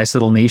nice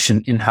little niche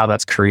in how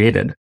that's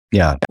created.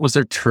 Yeah. Was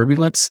there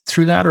turbulence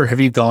through that, or have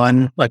you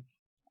gone like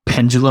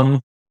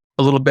pendulum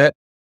a little bit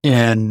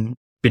and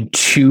been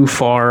too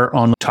far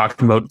on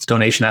talking about the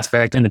donation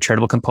aspect and the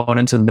charitable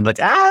components and been like,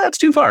 that's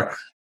too far?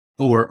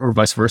 Or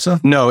vice versa?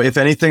 No, if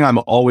anything, I'm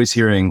always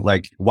hearing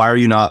like, why are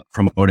you not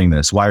promoting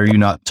this? Why are you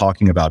not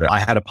talking about it? I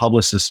had a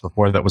publicist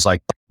before that was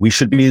like, we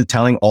should be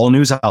telling all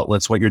news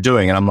outlets what you're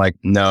doing. And I'm like,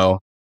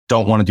 no,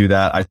 don't want to do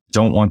that. I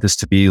don't want this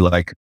to be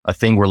like a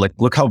thing where like,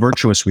 look how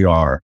virtuous we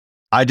are.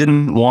 I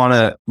didn't want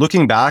to,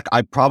 looking back,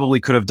 I probably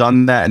could have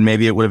done that, and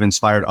maybe it would have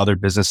inspired other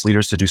business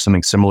leaders to do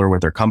something similar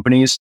with their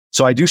companies.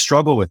 So I do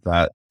struggle with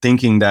that,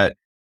 thinking that,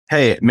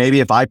 hey,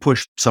 maybe if I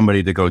pushed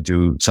somebody to go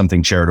do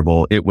something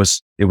charitable, it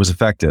was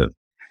effective.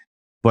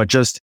 But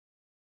just,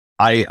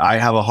 I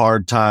have a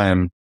hard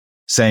time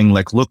saying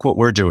like, look what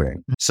we're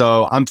doing.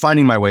 So I'm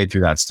finding my way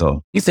through that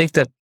still. You think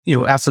that,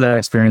 after that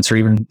experience, or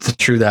even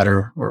through that,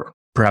 or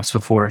perhaps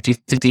before, do you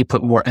think that you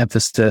put more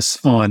emphasis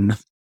on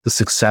the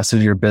success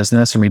of your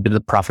business, or maybe the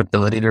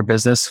profitability of your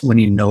business, when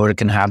you know it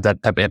can have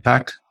that type of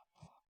impact?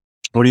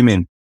 What do you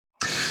mean?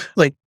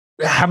 Like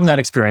having that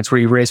experience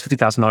where you raise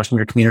 $50,000 from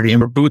your community and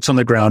we're boots on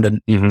the ground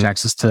and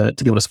access to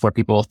be able to support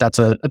people. That's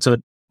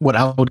what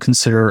I would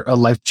consider a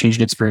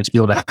life-changing experience, to be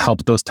able to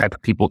help those type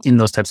of people in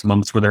those types of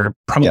moments where they're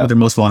probably the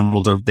most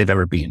vulnerable they've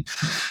ever been.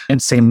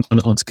 And same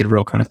on Skid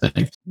Row kind of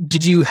thing.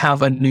 Did you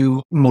have a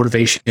new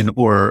motivation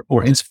or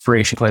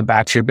inspiration going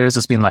back to your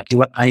business, being like,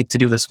 what, I need to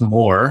do this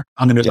more.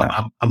 I'm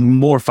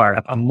more fired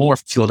up. I'm more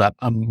fueled up.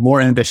 I'm more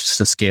ambitious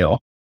to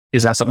scale.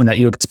 Is that something that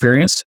you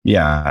experienced?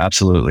 Yeah,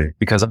 absolutely.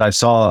 Because I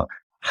saw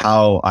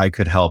how I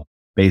could help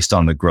based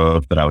on the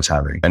growth that I was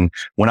having. And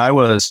when I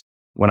was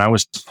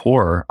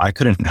poor, I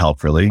couldn't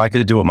help really. I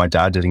could do what my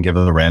dad did and give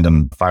a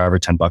random $5 or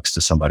 $10 to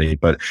somebody,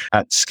 but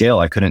at scale,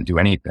 I couldn't do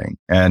anything.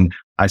 And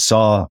I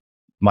saw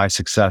my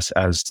success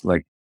as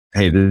like,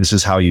 hey, this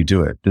is how you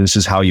do it. This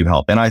is how you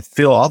help. And I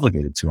feel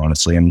obligated to,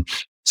 honestly. And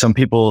some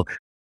people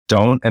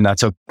don't, and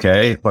that's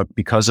okay. But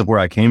because of where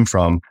I came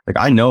from, like,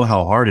 I know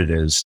how hard it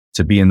is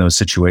to be in those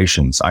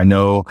situations. I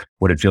know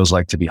what it feels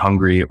like to be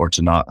hungry or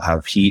to not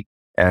have heat.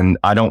 And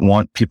I don't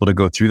want people to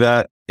go through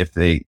that. If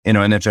they,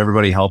 and if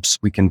everybody helps,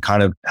 we can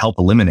kind of help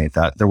eliminate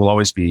that. There will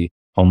always be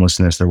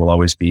homelessness. There will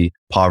always be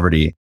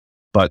poverty,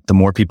 but the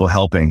more people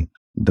helping,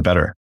 the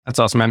better. That's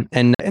awesome, man.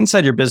 And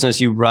inside your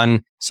business, you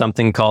run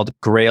something called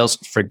Grails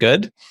for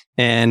Good.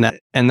 And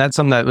that's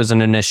something that was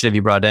an initiative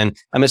you brought in.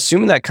 I'm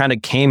assuming that kind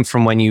of came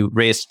from when you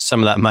raised some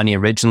of that money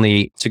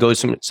originally to go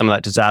some of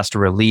that disaster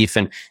relief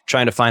and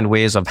trying to find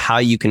ways of how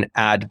you can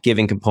add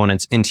giving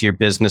components into your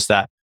business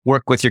that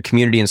work with your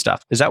community and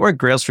stuff. Is that where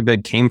Grails for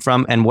Good came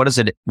from? And what is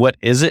it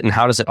and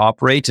how does it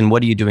operate? And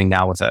what are you doing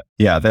now with it?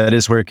 Yeah, that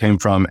is where it came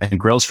from. And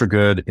Grails for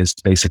Good is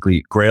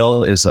basically,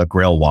 Grail is a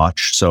Grail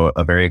watch. So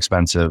a very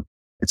expensive,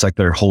 it's like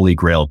their holy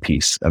Grail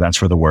piece. And that's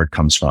where the word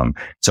comes from.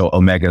 So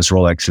Omegas,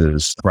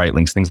 Rolexes,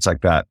 Breitlings, things like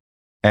that.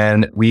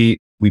 And we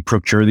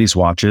procure these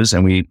watches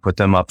and we put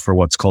them up for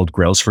what's called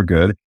Grails for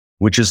Good,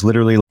 which is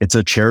literally, it's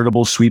a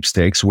charitable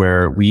sweepstakes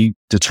where we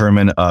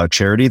determine a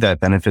charity that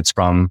benefits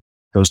from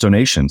those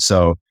donations.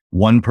 So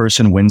one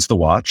person wins the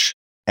watch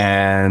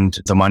and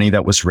the money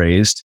that was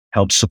raised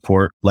helps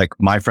support, like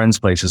my friend's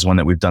place is one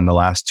that we've done the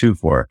last two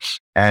for.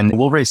 And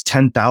we'll raise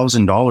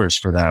 $10,000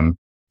 for them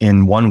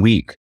in 1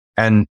 week.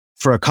 And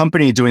for a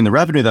company doing the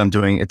revenue that I'm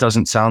doing, it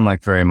doesn't sound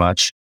like very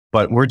much,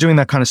 but we're doing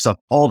that kind of stuff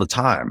all the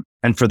time.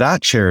 And for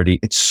that charity,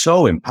 it's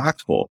so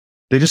impactful.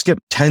 They just get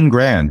 10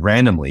 grand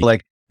randomly.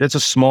 Like that's a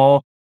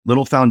small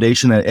little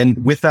foundation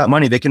and with that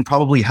money, they can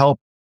probably help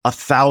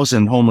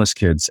 1,000 homeless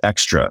kids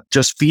extra,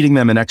 just feeding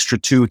them an extra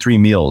 2-3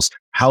 meals,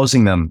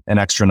 housing them an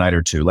extra night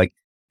or two. Like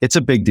it's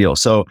a big deal.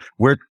 So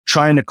we're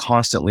trying to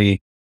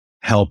constantly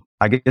help,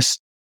 I guess,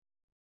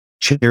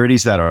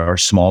 charities that are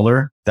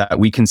smaller, that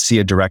we can see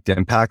a direct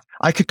impact.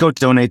 I could go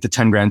donate the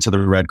 10 grand to the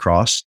Red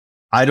Cross.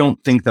 I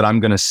don't think that I'm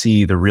going to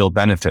see the real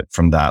benefit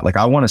from that. Like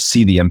I want to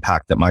see the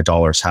impact that my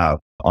dollars have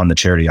on the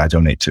charity I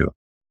donate to.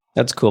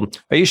 That's cool.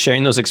 Are you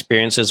sharing those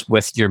experiences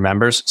with your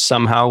members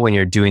somehow when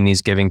you're doing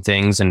these giving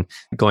things and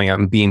going out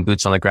and being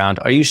boots on the ground?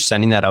 Are you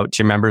sending that out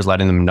to your members,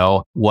 letting them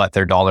know what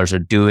their dollars are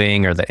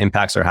doing or the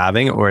impacts they're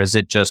having? Or is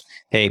it just,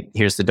 hey,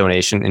 here's the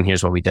donation and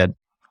here's what we did?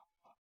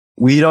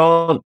 We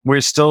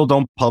still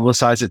don't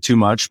publicize it too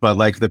much, but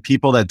like the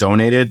people that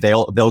donated,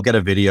 they'll get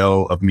a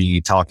video of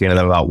me talking to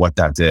them about what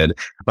that did.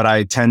 But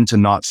I tend to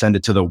not send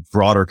it to the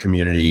broader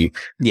community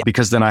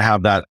because then I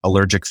have that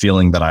allergic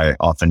feeling that I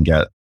often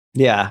get.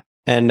 Yeah.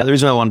 And the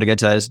reason I wanted to get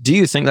to that is, do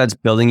you think that's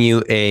building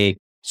you a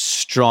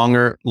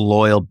stronger,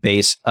 loyal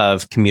base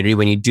of community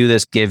when you do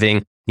this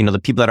giving, the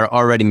people that are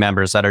already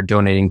members that are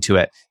donating to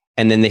it,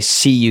 and then they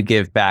see you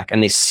give back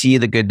and they see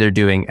the good they're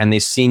doing and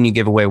they've seen you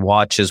give away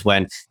watches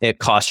when it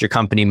costs your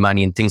company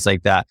money and things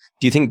like that.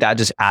 Do you think that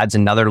just adds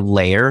another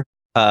layer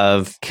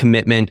of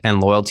commitment and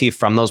loyalty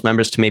from those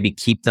members to maybe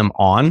keep them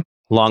on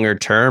longer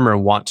term or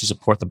want to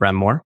support the brand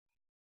more?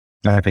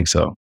 I think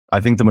so. I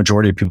think the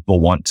majority of people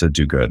want to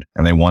do good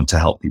and they want to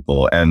help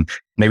people. And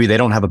maybe they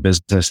don't have a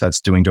business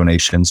that's doing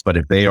donations, but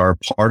if they are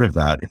part of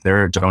that, if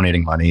they're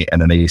donating money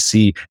and then they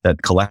see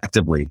that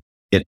collectively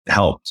it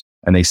helps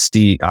and they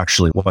see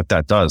actually what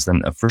that does,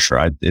 then for sure,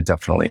 it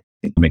definitely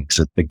makes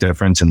a big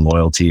difference in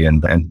loyalty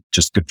and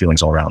just good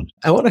feelings all around.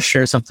 I want to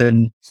share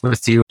something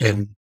with you,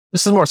 and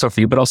this is more so for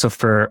you, but also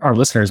for our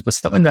listeners, but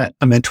something that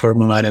a mentor of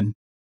mine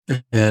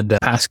and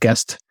past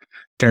guest,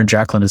 Darren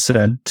Jacklin, has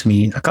said to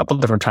me a couple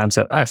of different times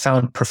that I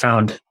found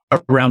profound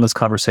around this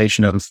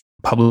conversation of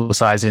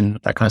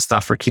publicizing that kind of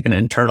stuff or keeping it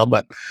internal.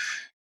 But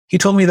he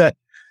told me that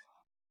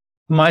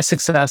my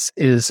success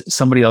is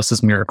somebody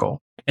else's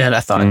miracle. And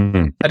I thought,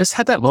 I just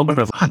had that moment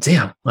of,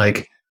 damn,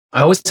 like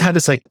I always had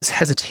this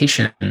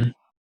hesitation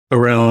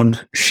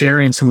around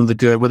sharing some of the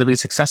good, whether it be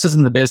successes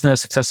in the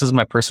business, successes in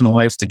my personal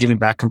life, the giving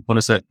back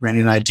components that Randy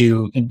and I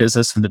do in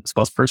business and as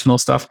well as personal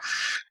stuff.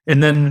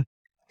 And then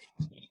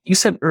you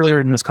said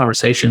earlier in this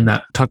conversation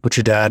that talked about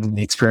your dad and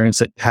the experience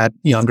that you had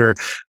younger,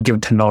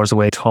 giving $10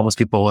 away to homeless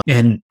people.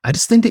 And I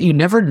just think that you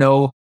never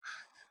know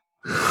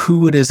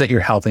who it is that you're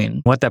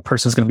helping, what that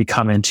person's going to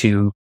become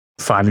into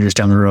 5 years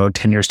down the road,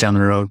 10 years down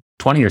the road,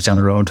 20 years down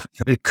the road.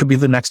 It could be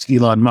the next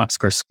Elon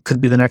Musk, or could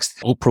be the next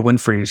Oprah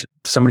Winfrey,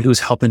 somebody who's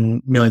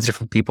helping millions of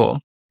different people.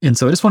 And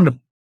so I just wanted to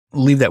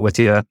leave that with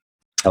you.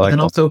 I like and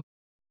that. Also,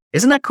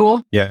 isn't that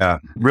cool? Yeah,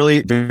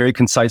 really very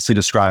concisely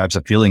describes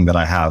a feeling that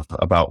I have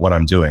about what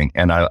I'm doing.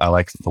 And I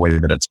like the way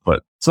that it's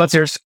put. So that's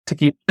yours to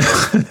keep.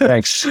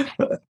 Thanks.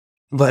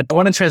 But I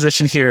want to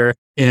transition here.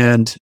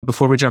 And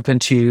before we jump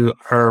into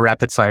our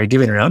rapid fire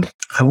giving round,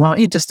 I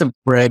want you just to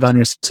brag on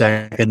your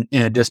second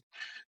and just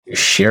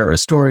share a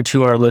story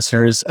to our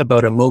listeners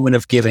about a moment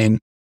of giving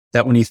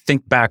that when you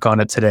think back on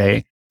it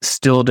today,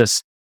 still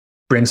just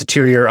brings a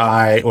tear to your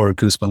eye or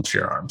goosebumps to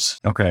your arms.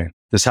 Okay.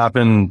 This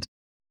happened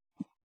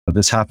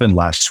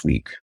last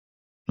week.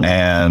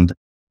 And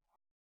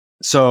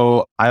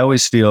so I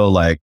always feel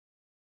like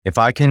if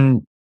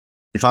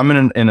I'm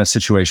in a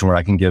situation where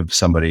I can give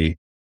somebody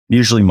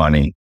usually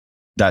money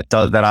that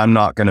I'm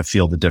not going to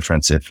feel the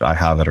difference if I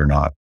have it or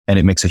not. And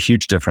it makes a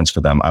huge difference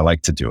for them. I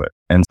like to do it.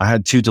 And I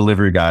had 2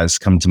 delivery guys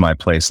come to my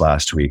place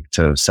last week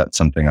to set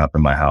something up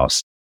in my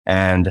house.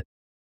 And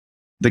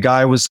the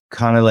guy was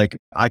kind of like,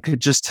 I could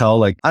just tell,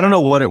 like, I don't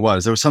know what it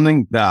was. There was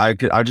something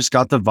that I just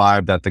got the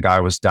vibe that the guy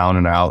was down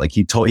and out. Like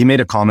he made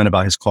a comment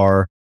about his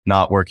car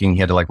not working. He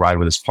had to like ride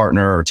with his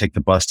partner or take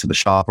the bus to the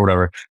shop or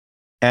whatever.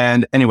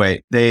 And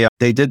anyway, they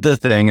did the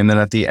thing. And then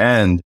at the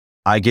end,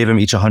 I gave him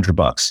each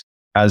 $100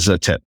 as a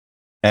tip.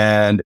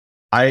 And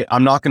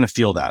I'm not going to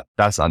feel that.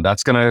 That's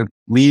going to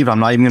leave. I'm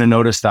not even going to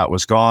notice that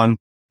was gone.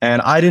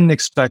 And I didn't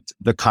expect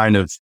the kind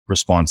of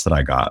response that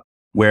I got,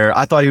 where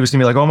I thought he was going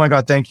to be like, oh my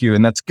God, thank you.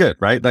 And that's good,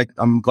 right? Like,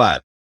 I'm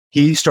glad.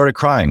 He started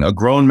crying. A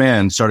grown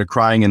man started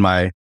crying in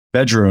my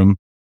bedroom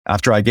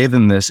after I gave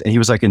him this. And he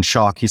was like in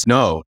shock. He's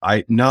no,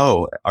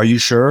 are you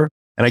sure?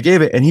 And I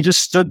gave it, and he just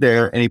stood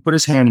there and he put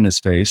his hand in his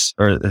face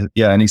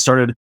and he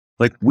started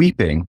like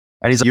weeping.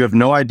 And he's like, you have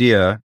no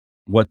idea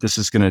what this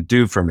is going to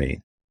do for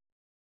me.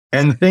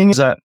 And the thing is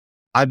that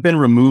I've been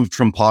removed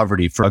from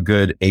poverty for a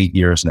good 8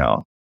 years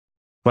now,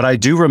 but I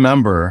do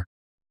remember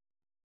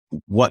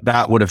what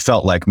that would have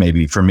felt like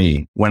maybe for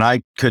me when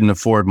I couldn't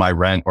afford my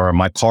rent or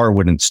my car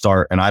wouldn't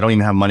start and I don't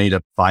even have money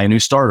to buy a new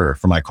starter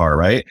for my car,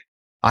 right?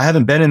 I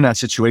haven't been in that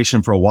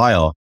situation for a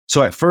while.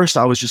 So at first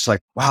I was just like,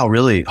 wow,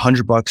 really?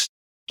 $100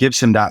 gives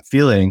him that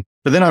feeling.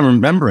 But then I'm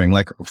remembering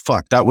like,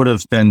 fuck, that would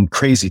have been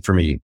crazy for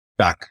me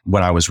back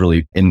when I was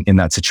really in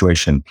that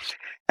situation.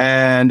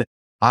 And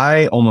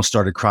I almost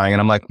started crying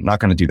and I'm like, I'm not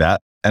going to do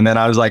that. And then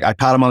I was like, I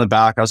pat him on the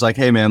back. I was like,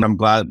 hey man, I'm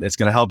glad it's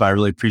going to help. I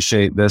really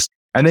appreciate this.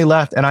 And they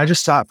left and I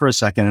just sat for a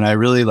second and I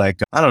really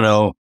I don't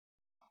know.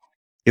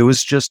 It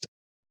was just,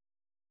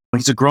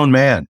 he's a grown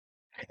man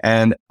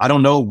and I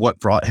don't know what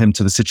brought him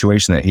to the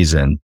situation that he's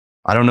in.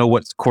 I don't know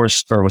what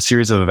course or what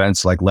series of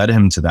events led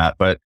him to that,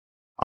 but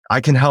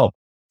I can help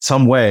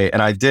some way.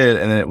 And I did.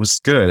 And it was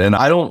good. And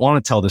I don't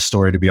want to tell this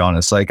story, to be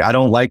honest. I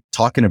don't like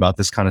talking about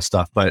this kind of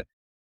stuff, but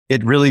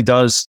it really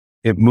does.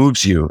 It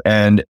moves you.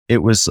 And it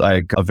was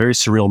like a very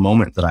surreal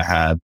moment that I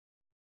had.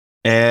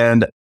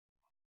 And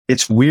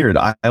it's weird.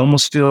 I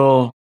almost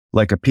feel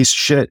like a piece of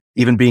shit,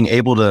 even being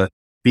able to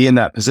be in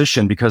that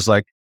position because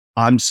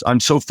I'm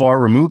so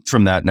far removed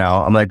from that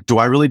now. I'm like, do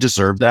I really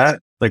deserve that?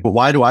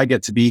 Why do I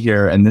get to be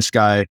here? And this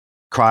guy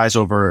cries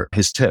over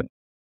his tip.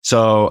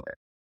 So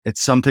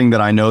it's something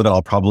that I know that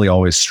I'll probably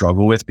always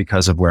struggle with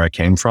because of where I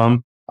came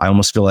from. I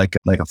almost feel like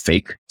a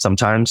fake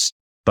sometimes,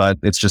 but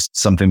it's just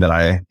something that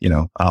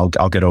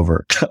I'll get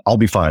over. I'll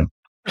be fine.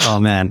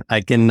 Oh man,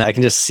 I can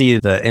just see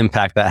the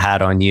impact that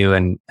had on you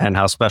and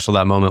how special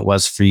that moment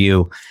was for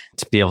you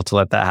to be able to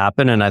let that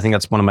happen. And I think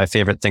that's one of my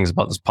favorite things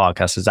about this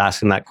podcast is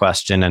asking that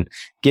question and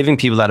giving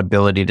people that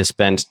ability to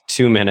spend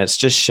 2 minutes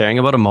just sharing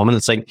about a moment.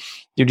 It's like,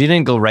 dude, you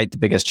didn't go write the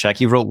biggest check.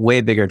 You wrote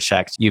way bigger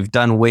checks. You've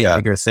done way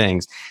bigger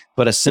things,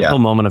 but a simple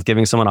moment of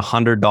giving someone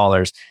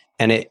 $100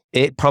 and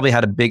it probably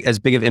had as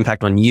big of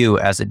impact on you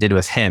as it did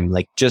with him.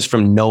 Just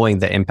from knowing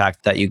the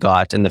impact that you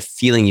got and the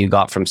feeling you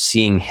got from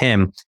seeing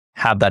him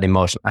have that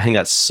emotion. I think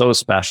that's so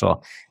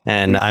special.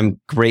 And I'm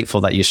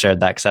grateful that you shared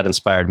that because that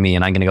inspired me.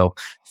 And I'm going to go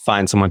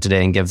find someone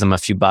today and give them a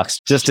few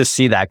bucks just to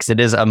see that because it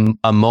is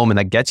a moment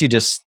that gets you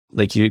just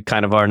like you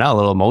kind of are now, a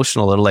little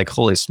emotional, a little like,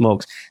 holy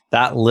smokes,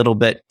 that little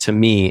bit to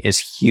me is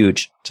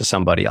huge to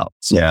somebody else.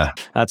 Yeah.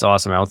 That's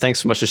awesome, Al. Thanks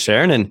so much for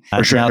sharing. And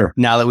for sure.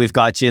 now that we've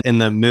got you in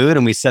the mood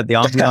and we set the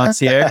ambiance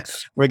here,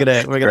 we're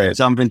gonna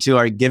jump into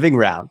our giving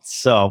round.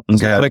 So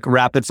quick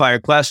rapid fire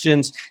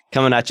questions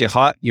coming at you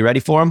hot. You ready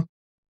for them?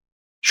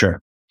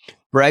 Sure.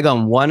 Brag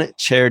on one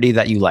charity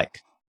that you like.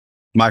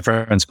 My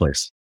Friend's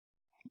Place.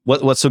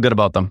 What's so good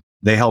about them?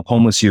 They help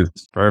homeless youth.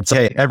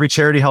 Hey, every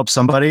charity helps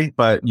somebody,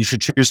 but you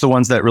should choose the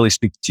ones that really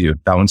speak to you.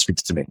 That one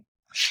speaks to me.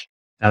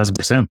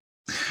 1,000%.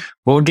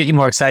 What would get you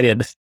more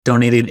excited?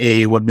 Donating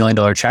a $1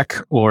 million check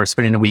or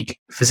spending a week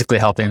physically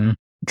helping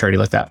a charity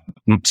like that?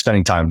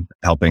 Spending time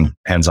helping,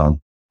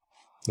 hands-on.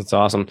 That's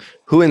awesome.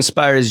 Who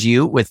inspires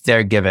you with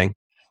their giving?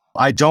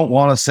 I don't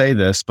want to say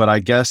this, but I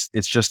guess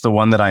it's just the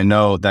one that I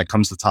know that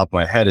comes to the top of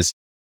my head is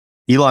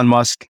Elon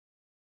Musk.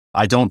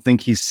 I don't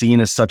think he's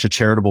seen as such a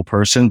charitable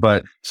person,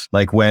 but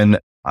when,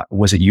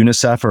 was it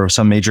UNICEF or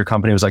some major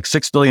company? It was like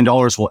 $6 billion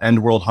will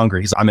end world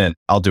hunger. I'm in,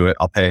 I'll do it.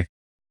 I'll pay.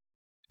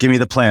 Give me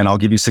the plan. I'll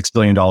give you $6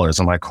 billion.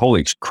 I'm like,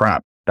 holy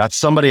crap. That's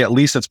somebody at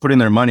least that's putting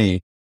their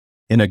money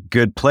in a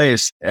good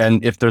place.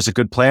 And if there's a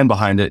good plan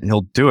behind it,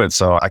 he'll do it.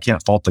 So I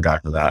can't fault the guy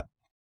for that.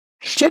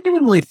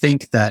 Genuinely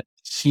think that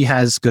he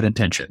has good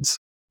intentions.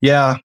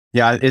 Yeah.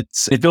 It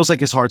feels like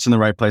his heart's in the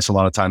right place a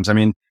lot of times. I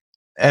mean,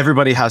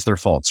 everybody has their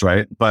faults,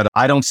 right? But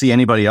I don't see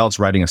anybody else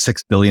writing a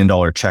 $6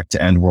 billion check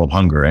to end world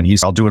hunger. And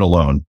I'll do it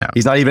alone. Yeah.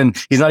 He's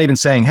not even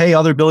saying, hey,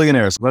 other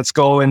billionaires, let's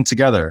go in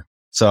together.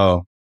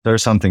 So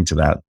there's something to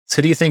that.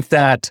 So do you think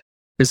that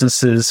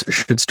businesses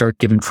should start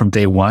giving from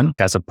day one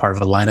as a part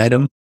of a line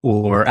item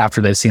or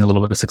after they've seen a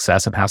little bit of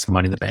success and have some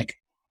money in the bank?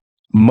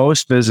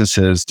 Most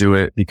businesses do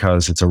it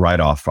because it's a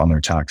write-off on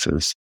their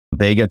taxes.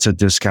 They get to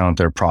discount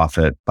their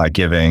profit by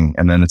giving,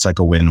 and then it's like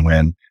a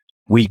win-win.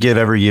 We give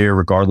every year,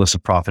 regardless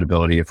of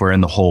profitability. If we're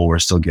in the hole, we're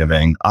still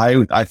giving.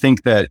 I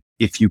think that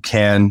if you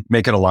can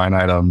make it a line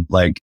item,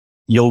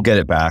 you'll get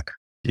it back.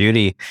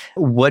 Beauty.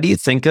 What do you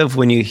think of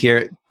when you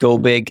hear go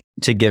big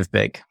to give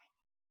big?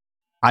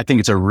 I think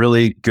it's a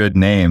really good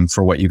name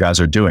for what you guys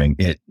are doing.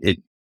 It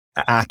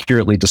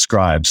accurately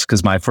describes,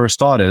 because my first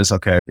thought is,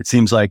 okay, it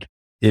seems like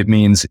it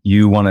means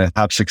you want to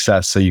have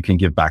success so you can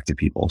give back to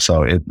people.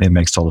 So it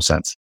makes total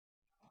sense.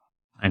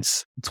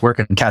 Nice. It's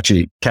working.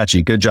 Catchy.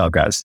 Good job,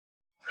 guys.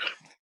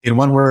 In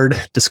one word,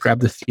 describe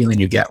the feeling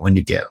you get when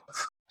you give.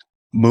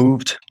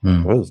 Moved.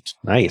 Moved.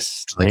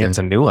 Nice. I think it's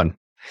a new one.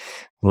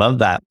 Love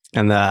that.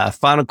 And the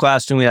final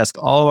question we ask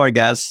all of our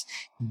guests,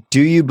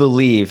 do you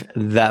believe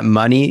that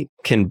money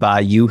can buy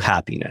you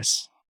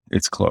happiness?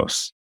 It's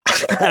close.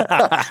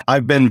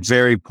 I've been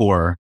very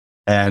poor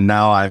and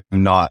now I'm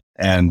not.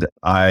 And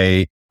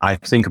I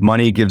think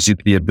money gives you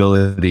the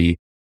ability.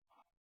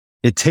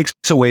 It takes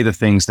away the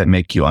things that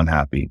make you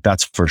unhappy.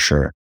 That's for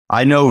sure.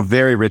 I know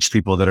very rich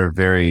people that are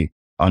very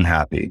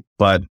unhappy,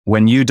 but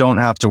when you don't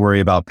have to worry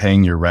about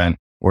paying your rent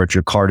or if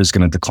your card is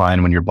going to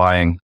decline when you're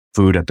buying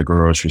food at the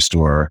grocery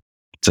store,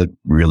 it's a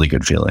really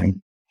good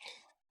feeling.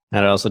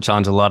 And I also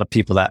challenge a lot of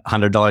people that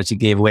 $100 you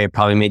gave away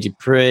probably made you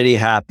pretty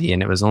happy,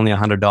 and it was only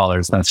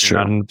 $100. That's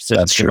true.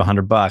 That's true.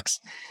 $100.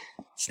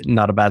 It's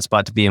not a bad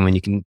spot to be in when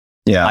you can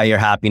buy your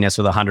happiness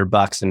with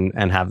 $100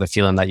 and have the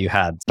feeling that you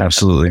had.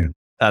 Absolutely.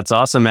 That's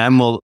awesome, man.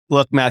 Well,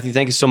 Look, Matthew,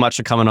 thank you so much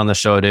for coming on the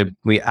show, dude.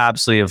 We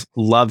absolutely have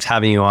loved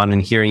having you on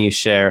and hearing you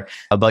share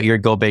about your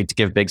Go Big to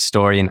Give Big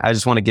story. And I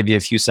just want to give you a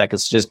few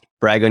seconds to just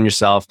brag on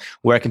yourself.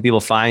 Where can people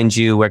find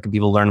you? Where can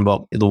people learn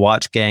about the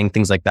Watch Gang,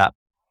 things like that?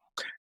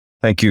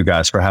 Thank you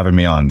guys for having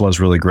me on. It was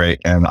really great.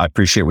 And I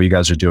appreciate what you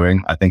guys are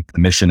doing. I think the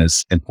mission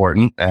is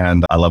important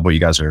and I love what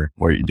you're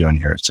doing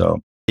here. So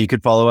you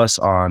could follow us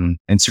on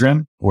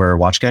Instagram. We're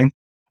Watch Gang.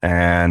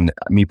 And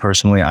me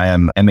personally, I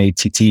am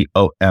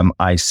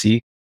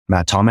MATTOMIC,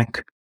 Matt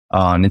Tomic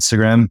on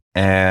Instagram,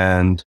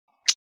 and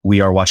we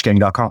are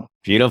watchgang.com.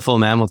 Beautiful,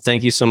 man. Well,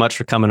 thank you so much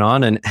for coming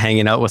on and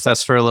hanging out with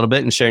us for a little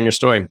bit and sharing your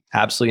story.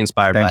 Absolutely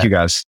inspired. Thank you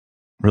guys.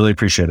 Really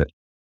appreciate it.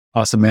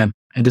 Awesome, man.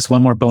 And just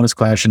one more bonus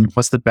question.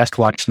 What's the best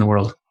watch in the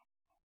world?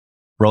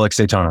 Rolex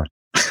Daytona.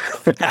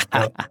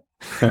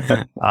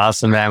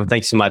 Awesome, man. Well,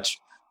 thanks so much.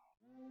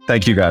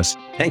 Thank you, guys.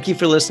 Thank you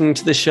for listening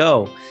to the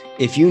show.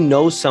 If you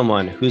know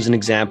someone who's an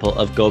example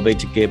of Go Big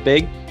to Give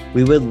Big,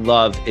 we would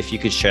love if you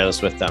could share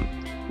this with them.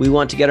 We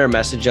want to get our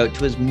message out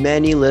to as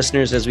many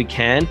listeners as we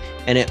can,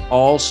 and it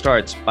all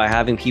starts by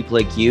having people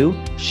like you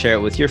share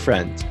it with your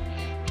friends.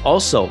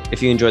 Also,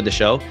 if you enjoyed the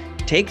show,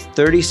 take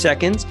 30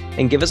 seconds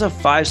and give us a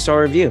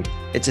 5-star review.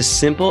 It's a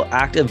simple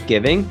act of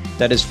giving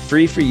that is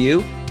free for you,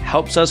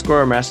 helps us grow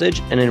our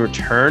message, and in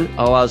return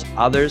allows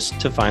others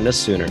to find us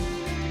sooner.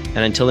 And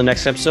until the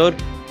next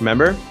episode,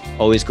 remember,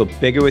 always go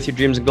bigger with your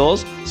dreams and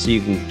goals so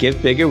you can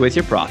give bigger with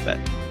your profit.